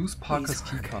 Use Parker's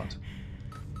keycard.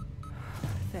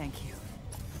 Thank you.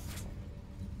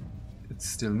 It's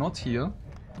still not here.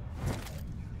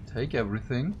 Take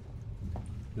everything.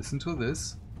 Listen to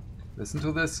this. Listen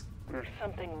to this. There's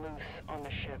something loose on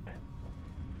the ship.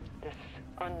 This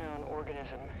unknown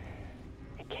organism.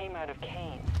 It came out of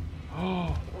Kane.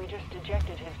 We just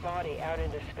ejected his body out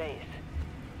into space.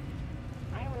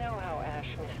 I don't know how Ash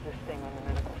missed this thing on the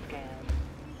medical scans.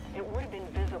 It would have been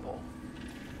visible.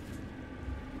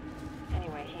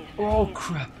 Anyway, he's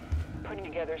crap. putting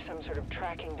together some sort of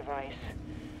tracking device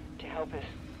to help us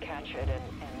catch it,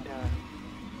 and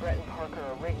Brett and Parker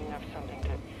are rigging up something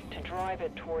to drive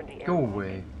it toward the airlock. Go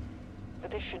away.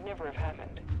 But this should never have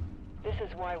happened. This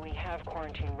is why we have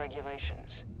quarantine regulations.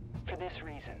 For this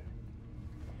reason.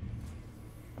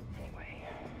 Anyway,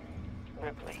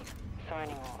 Ripley,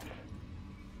 signing off.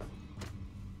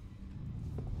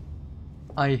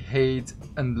 I hate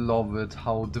and love it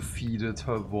how defeated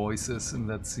her voice is in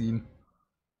that scene.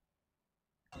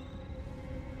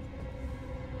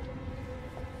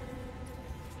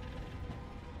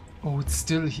 Oh, it's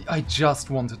still... I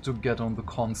just wanted to get on the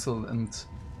console and...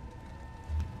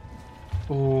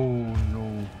 Oh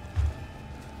no.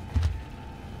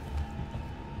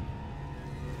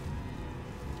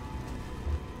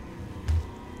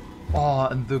 Oh,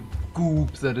 and the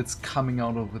goop that it's coming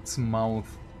out of its mouth.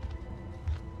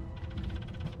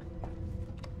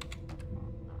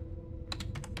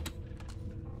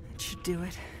 That should do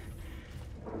it.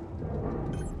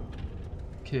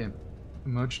 Okay.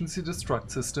 Emergency destruct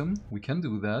system. We can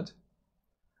do that.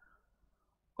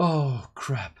 Oh,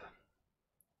 crap.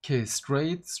 Okay,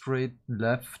 straight,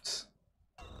 left.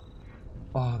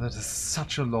 Oh, that is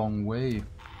such a long way.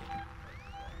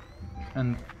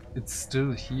 And it's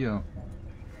still here.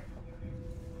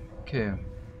 Okay.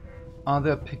 Are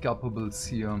there pick-upables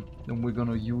here? Then we're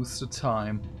gonna use the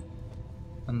time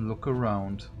and look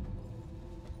around.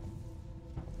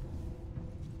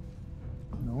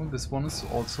 No, this one is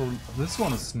also... This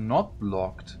one is not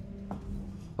locked.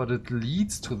 But it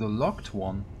leads to the locked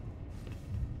one.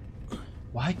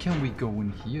 Why can't we go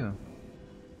in here?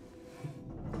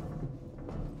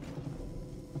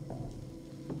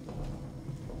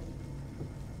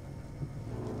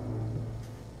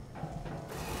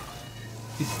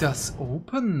 It does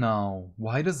open now.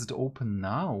 Why does it open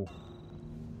now?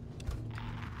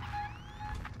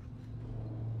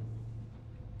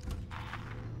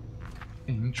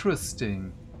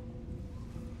 Interesting.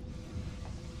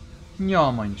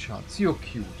 Ja, mein Schatz, you're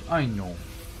cute. I know.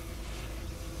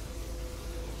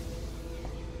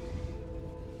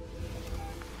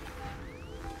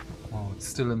 Oh, it's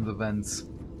still in the vents.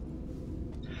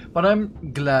 But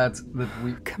I'm glad that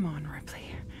we... Come on,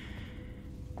 Ripley.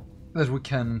 That we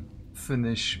can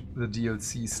finish the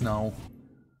DLCs now.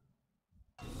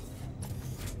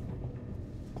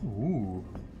 Ooh.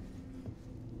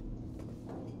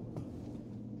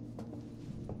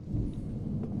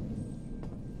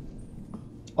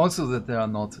 Also that they are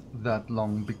not that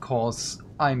long because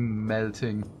I'm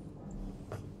melting.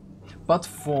 But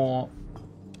for...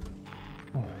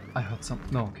 Oh, I heard some...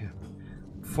 No, okay.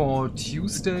 For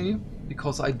Tuesday,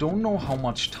 because I don't know how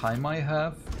much time I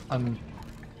have, I'm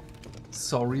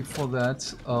sorry for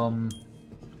that.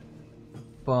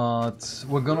 But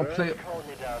we're gonna play...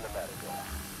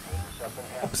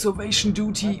 Observation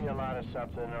duty! Might be a lot of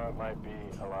something, or it might be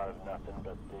a lot of nothing,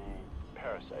 but the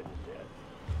parasite is dead.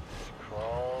 Just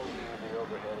crawl through the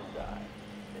overhead and die.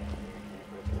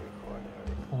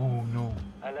 Oh no.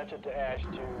 I left it to Ash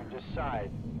to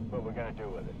decide what we're gonna do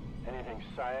with it. Anything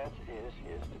science is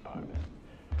his department.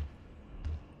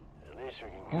 At least we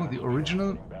can... Oh, the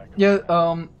original? Yeah,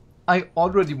 I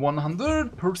already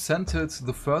 100%ed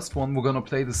the first one. We're gonna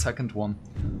play the second one.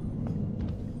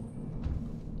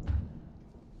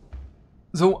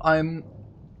 So I'm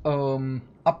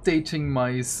updating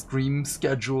my stream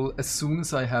schedule as soon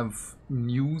as I have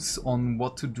news on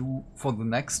what to do for the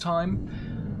next time.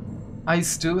 I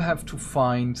still have to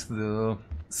find the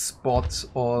spot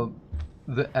or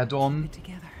the add-on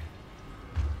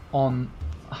on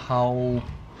how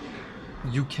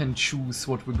you can choose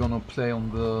what we're gonna play on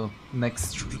the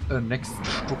next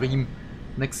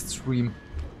stream.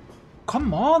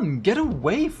 Come on, get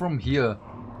away from here.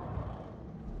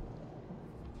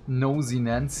 Nosy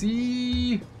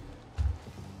Nancy.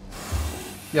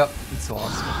 Yep, it's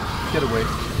awesome. Get away.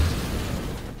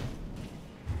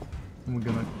 And we're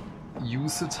gonna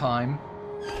use the time.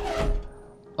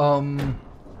 Oh,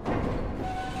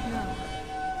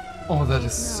 that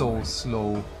is so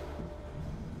slow.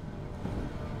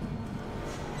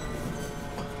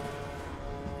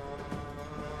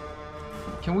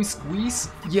 Can we squeeze?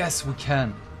 Yes, we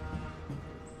can.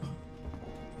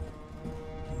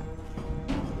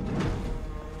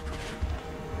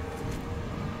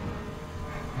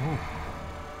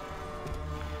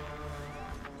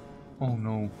 Oh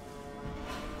no.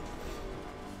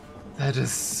 That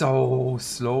is so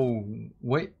slow.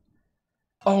 Wait.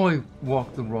 Oh, I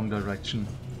walked the wrong direction.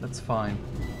 That's fine.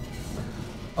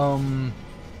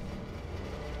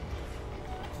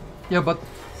 Yeah, but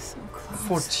So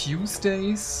for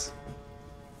Tuesdays,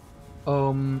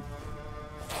 the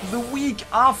week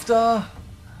after,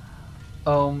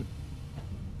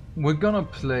 we're gonna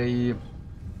play,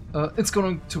 it's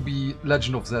going to be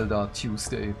Legend of Zelda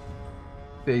Tuesday,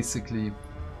 basically.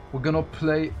 We're gonna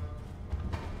play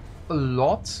a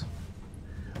lot.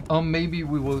 Maybe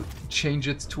we will change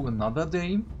it to another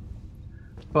day,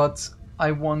 but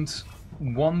I want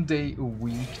one day a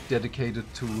week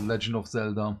dedicated to Legend of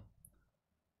Zelda.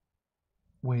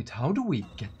 Wait, how do we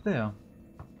get there?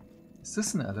 Is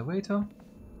this an elevator?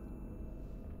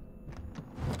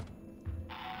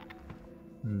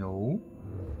 No.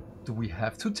 Do we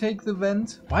have to take the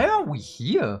vent? Why are we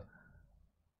here?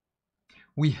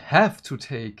 We have to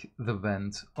take the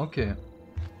vent. Okay.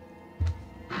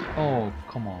 Oh,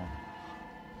 come on.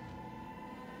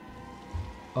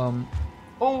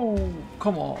 Oh,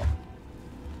 come on.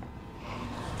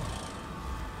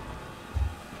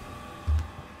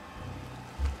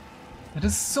 That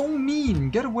is so mean.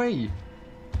 Get away,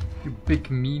 you big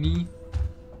meanie.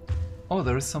 Oh,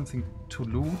 there is something to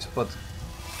loot, but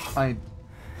I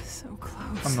So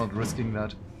close. I'm not risking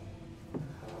that.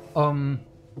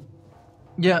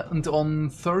 Yeah, and on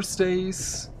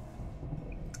Thursdays,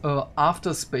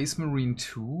 after Space Marine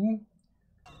 2...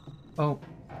 Oh,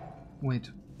 wait,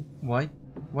 why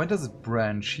does it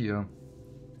branch here?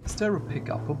 Is there a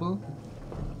pick-upable?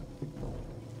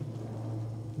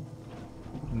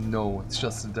 No, it's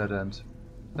just a dead end.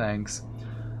 Thanks.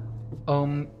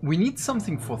 We need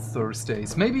something for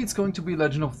Thursdays. Maybe it's going to be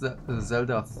Legend of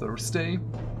Zelda Thursday.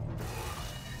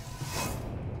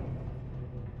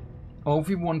 Or if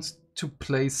we want to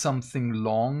play something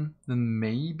long, then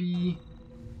maybe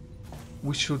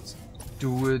we should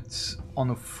do it on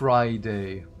a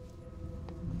Friday.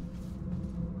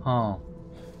 Huh.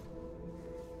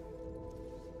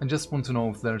 I just want to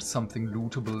know if there's something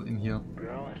lootable in here.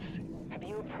 Brolis, have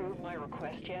you approved my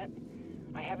request yet?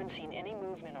 I haven't seen any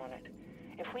movement on it.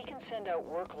 If we can send out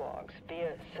work logs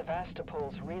via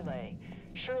Sevastopol's relay,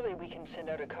 surely we can send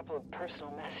out a couple of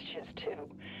personal messages too.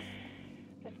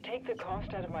 Just take the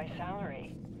cost out of my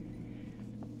salary.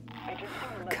 I just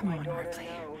want to let my daughter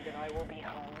know that I will be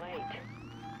home late.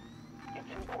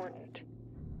 It's important.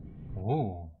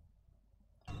 Oh.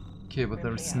 Okay, but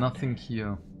there's nothing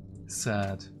here.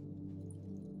 Sad.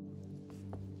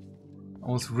 I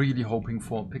was really hoping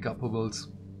for pick-uppables.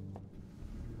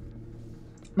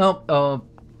 Now,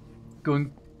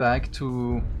 going back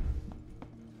to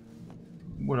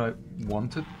what I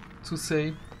wanted to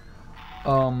say.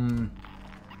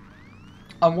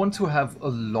 I want to have a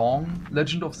long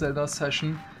Legend of Zelda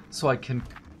session so I can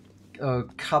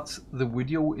cut the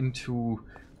video into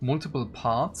multiple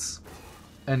parts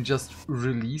and just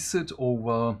release it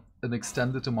over an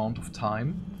extended amount of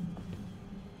time.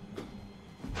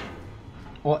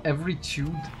 Or every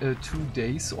two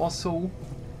days or so.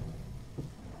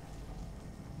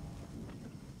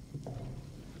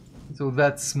 So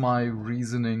that's my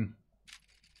reasoning.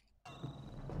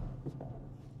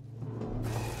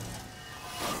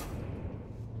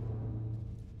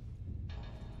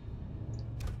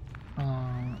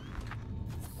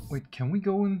 Wait, can we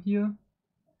go in here?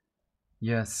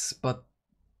 Yes, but...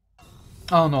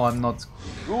 Oh no, I'm not...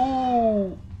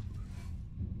 Oh!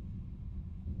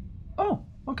 Oh,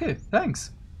 okay,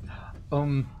 thanks.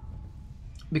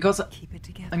 Because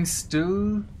I'm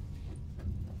still...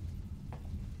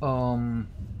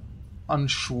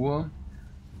 unsure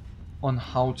on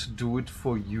how to do it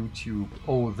for YouTube.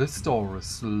 Oh, this door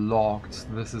is locked.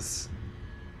 This is...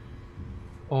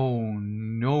 Oh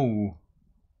no.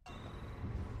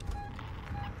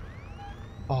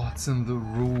 Oh, it's in the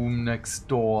room next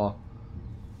door.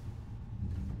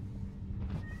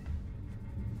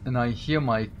 And I hear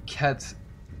my cat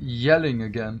yelling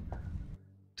again.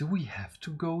 Do we have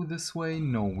to go this way?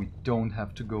 No, we don't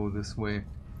have to go this way.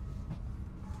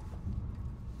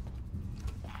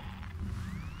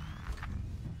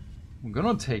 I'm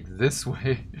gonna take this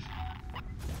way.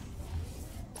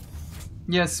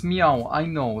 Yes, meow, I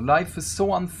know. Life is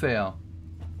so unfair.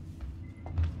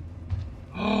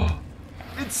 Oh,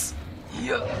 it's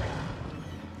here.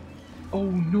 Oh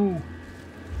no.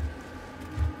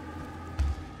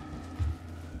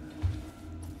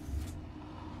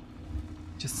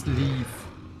 Just leave.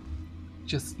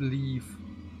 Just leave.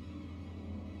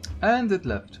 And it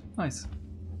left. Nice.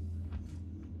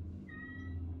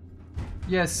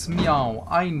 Yes, meow,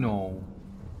 I know.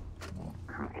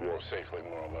 More safely,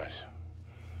 more or less.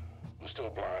 We're still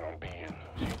blind on B and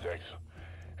C-Tex,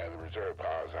 and the reserve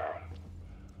power's out.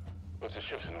 But the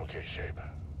ship's in okay shape.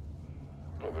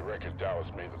 For the record, Dallas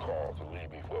made the call to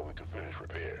leave before we could finish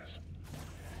repairs.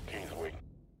 King's waiting.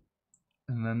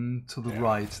 And then to the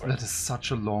right. That is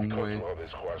such a long way. All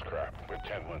this horse crap. We're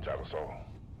 10 months out of Sol.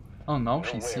 Oh, now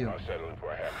she's here.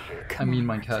 I mean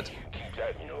my cat. Keep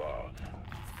that in your log.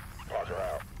 Parker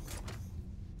out.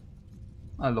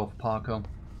 I love Parker.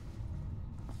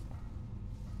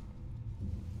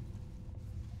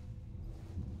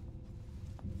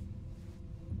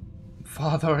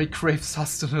 Father, I crave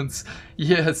sustenance.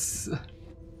 Yes.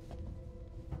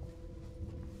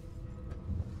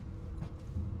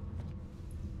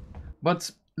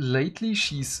 But lately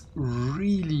she's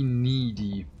really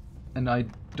needy. And I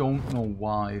don't know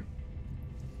why.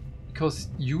 Because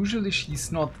usually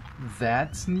she's not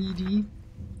that needy.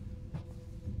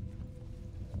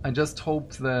 I just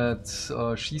hope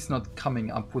that she's not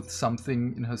coming up with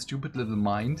something in her stupid little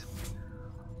mind.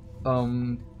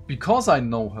 Because I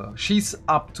know her, she's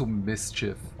up to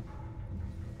mischief.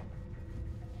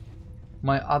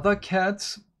 My other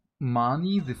cat,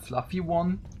 Mani, the fluffy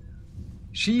one,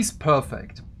 she's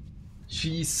perfect.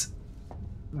 She's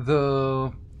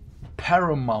the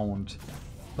paramount,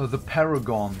 the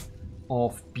paragon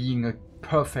of being a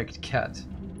perfect cat.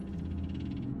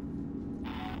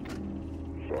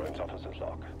 Warrant Officer's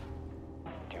log.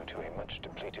 Due to a much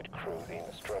depleted crew, the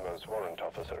Nostromo's warrant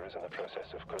officer is in the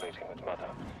process of collating with Mother.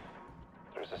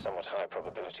 There is a somewhat high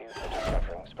probability of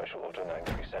discovering Special Order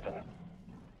 937.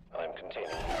 I'm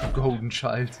containing Golden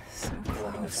Child. the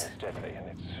organism is deadly, and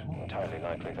it's entirely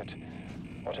likely that,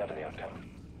 whatever the outcome,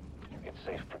 its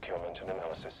safe procurement and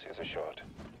analysis is assured.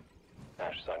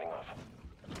 Ash signing off.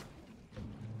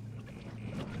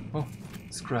 Oh,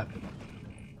 scrap.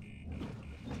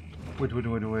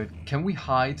 Wait. Can we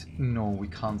hide? No, we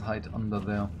can't hide under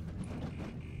there.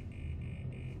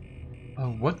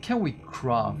 What can we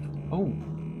craft? Oh.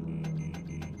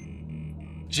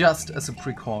 Just as a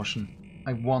precaution.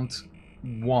 I want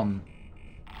one.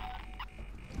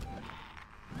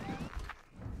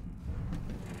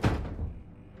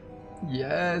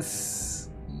 Yes.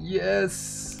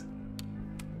 Yes.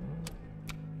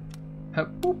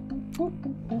 Boop, boop, boop,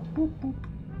 boop, boop, boop, boop.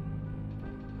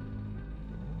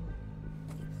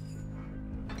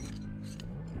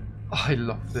 I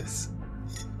love this.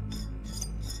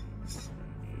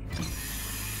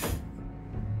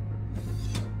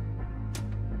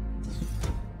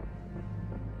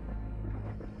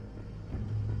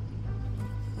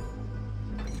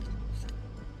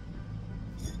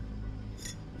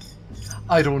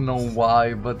 I don't know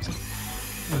why, but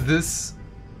this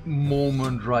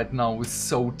moment right now is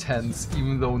so tense,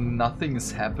 even though nothing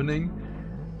is happening.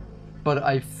 But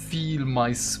I feel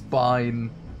my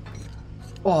spine.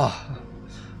 Oh.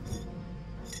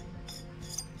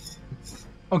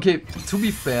 Okay, to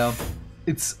be fair,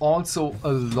 it's also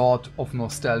a lot of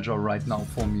nostalgia right now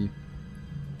for me.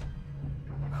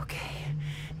 Okay,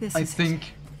 this I is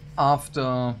think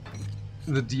after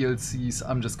the DLCs,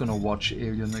 I'm just gonna watch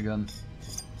Alien again.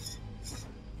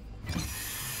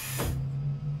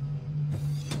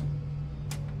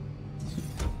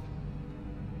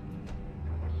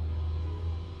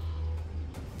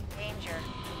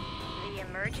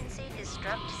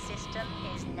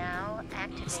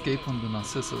 Escape from the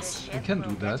Narcissus. I can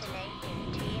do that.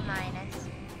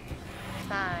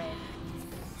 5,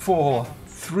 4,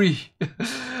 3.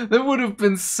 That would have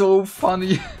been so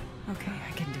funny. Okay,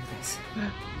 I can do this.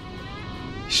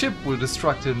 Ship will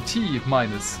destruct in T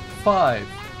minus 5,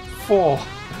 4,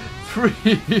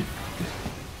 3.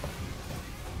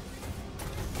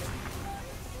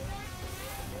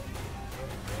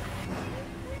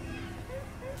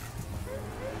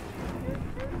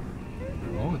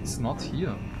 Oh, it's not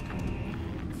here.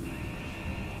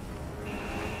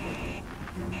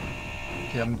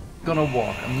 Okay, I'm gonna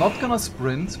walk. I'm not gonna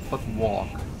sprint, but walk.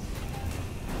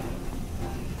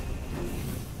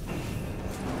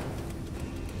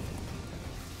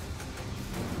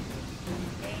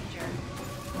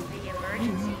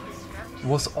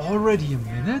 Was already a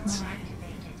minute?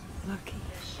 Lucky.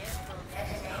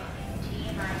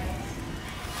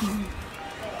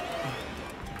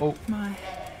 Oh,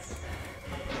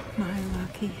 My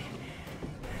lucky.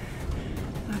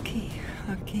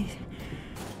 Lucky.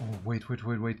 oh, wait.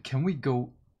 Can we go?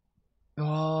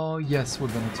 Oh, yes, we're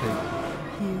gonna take.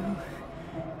 You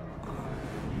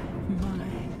are my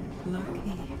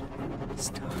lucky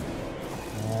star.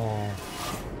 Oh,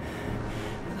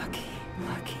 Lucky.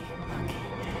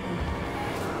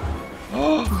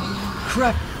 oh,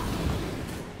 crap!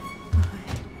 My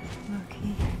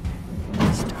lucky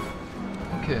star.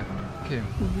 Okay,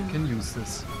 can use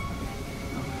this.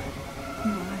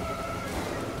 My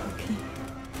lucky.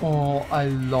 Oh, I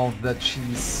love that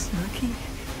she's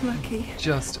Lucky.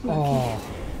 just. Lucky. Oh,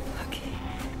 Lucky.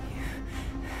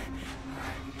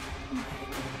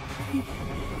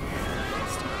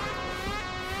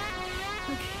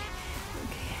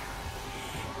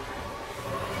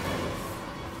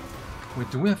 wait,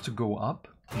 do we have to go up?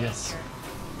 Yes.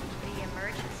 The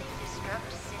emergency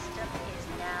disrupt system is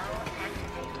now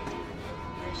activated.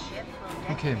 The ship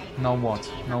will Okay, detonate now in what?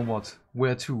 T Now what?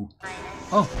 Where to? minus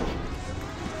Oh,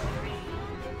 3.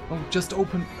 oh, just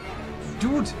open.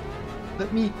 Dude,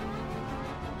 let me.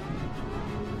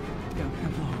 Don't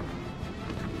have long.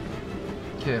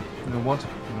 Okay, you know what?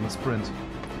 I'm gonna sprint.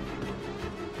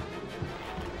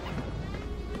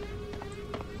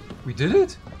 We did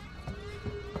it?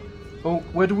 Oh,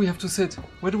 where do we have to sit?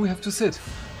 Where do we have to sit?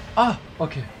 Ah,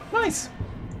 okay. Nice.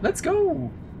 Let's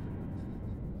go.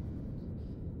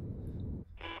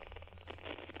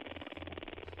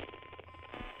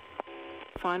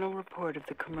 Final report of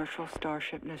the commercial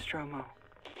starship Nostromo.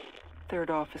 Third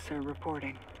officer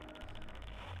reporting.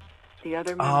 The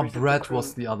other members Ah, of the Brett crew,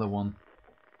 was the other one.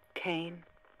 Kane,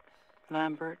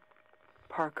 Lambert,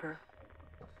 Parker,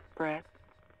 Brett,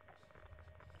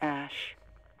 Ash,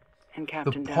 and The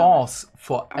Captain pause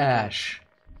for are dead. Ash.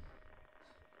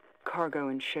 cargo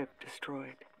and ship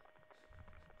destroyed.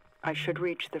 I should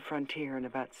reach the frontier in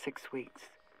about 6 weeks.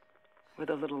 With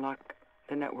a little luck,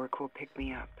 the network will pick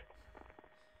me up.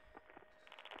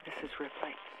 This is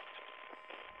Ripley,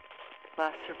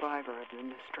 last survivor of the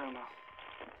Nostromo.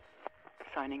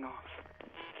 Signing off.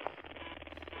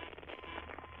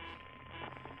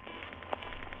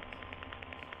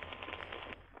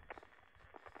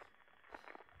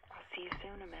 I'll see you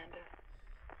soon, Amanda.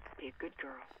 Be a good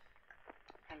girl.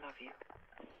 I love you.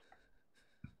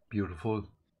 Beautiful.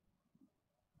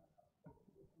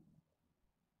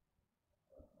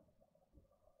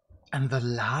 And the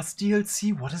last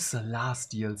DLC? What is the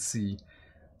last DLC?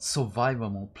 Survivor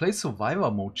mode. Play survivor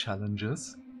mode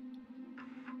challenges.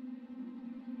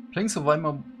 Playing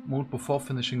survivor mode before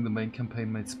finishing the main campaign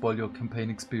might spoil your campaign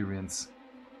experience.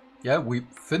 Yeah, we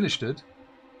finished it.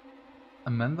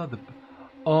 Amanda the...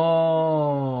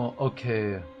 Oh,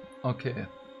 okay. Okay.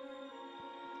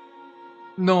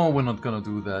 No, we're not gonna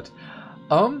do that.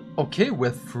 Okay,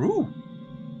 we're through.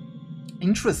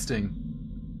 Interesting.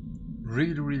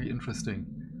 Really, really interesting.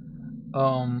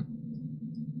 Find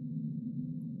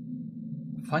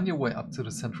your way up to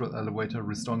the central elevator,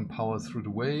 restoring power through the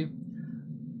way.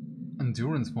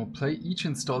 Endurance mode. Play each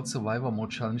installed survivor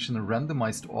mode challenge in a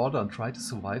randomized order and try to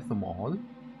survive them all.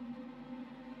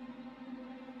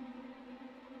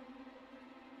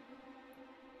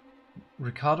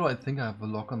 Ricardo, I think I have a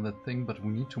lock on that thing, but we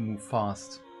need to move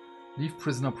fast. Leave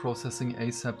prisoner processing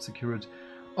ASAP, secure it.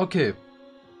 Okay.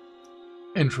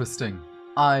 Interesting.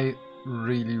 I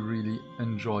really, really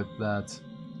enjoyed that.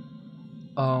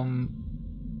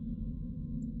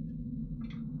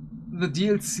 The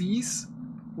DLCs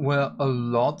were a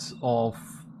lot of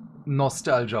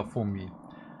nostalgia for me.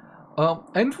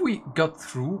 And we got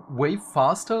through way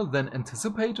faster than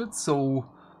anticipated, so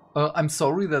I'm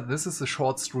sorry that this is a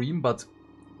short stream, but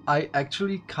I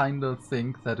actually kinda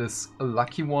think that is a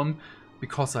lucky one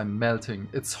because I'm melting.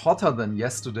 It's hotter than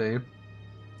yesterday,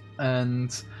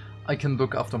 and I can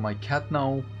look after my cat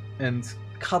now and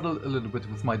cuddle a little bit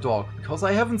with my dog because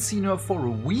I haven't seen her for a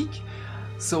week.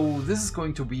 So this is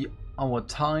going to be our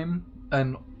time.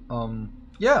 And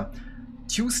yeah,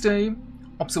 Tuesday,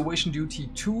 observation duty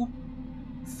 2.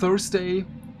 Thursday,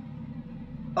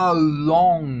 a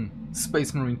long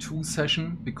Space Marine 2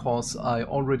 session because I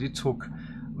already took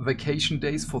vacation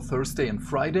days for Thursday and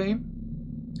Friday.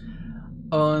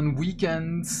 On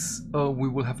weekends, we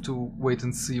will have to wait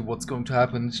and see what's going to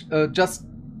happen. Just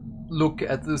look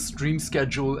at the stream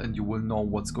schedule and you will know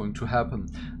what's going to happen.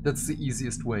 That's the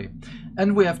easiest way.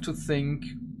 And we have to think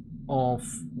of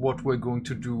what we're going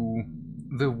to do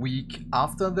the week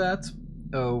after that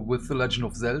with The Legend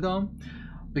of Zelda,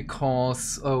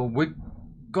 because we're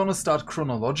gonna start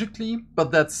chronologically,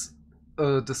 but that's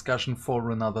a discussion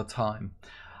for another time.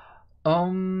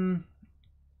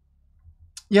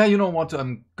 Yeah, you know what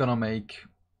I'm gonna make?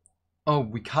 Oh,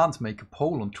 we can't make a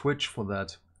poll on Twitch for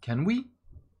that. Can we?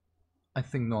 I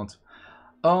think not.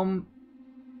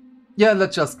 Yeah,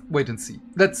 let's just wait and see.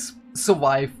 Let's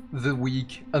survive the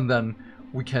week and then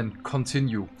we can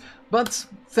continue. But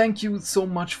thank you so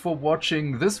much for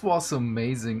watching. This was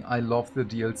amazing. I love the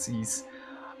DLCs.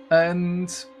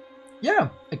 And yeah,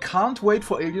 I can't wait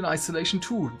for Alien Isolation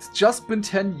 2. It's just been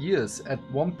 10 years. At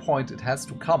one point it has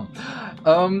to come.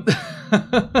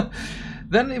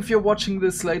 Then if you're watching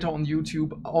this later on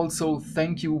YouTube, also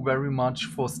thank you very much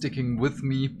for sticking with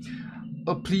me.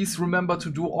 Please remember to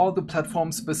do all the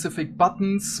platform specific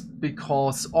buttons,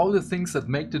 because all the things that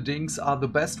make the dings are the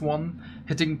best one.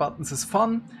 Hitting buttons is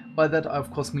fun. By that I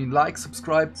of course mean like,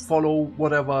 subscribe, follow,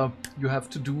 whatever you have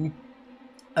to do.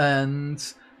 And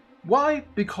why?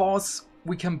 Because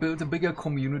we can build a bigger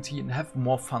community and have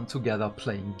more fun together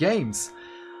playing games.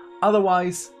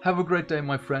 Otherwise, have a great day,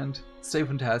 my friend. Stay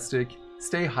fantastic,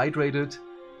 stay hydrated,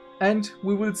 and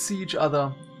we will see each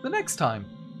other the next time.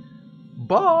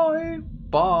 Bye,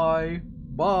 bye,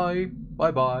 bye,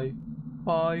 bye, bye,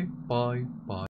 bye, bye, bye.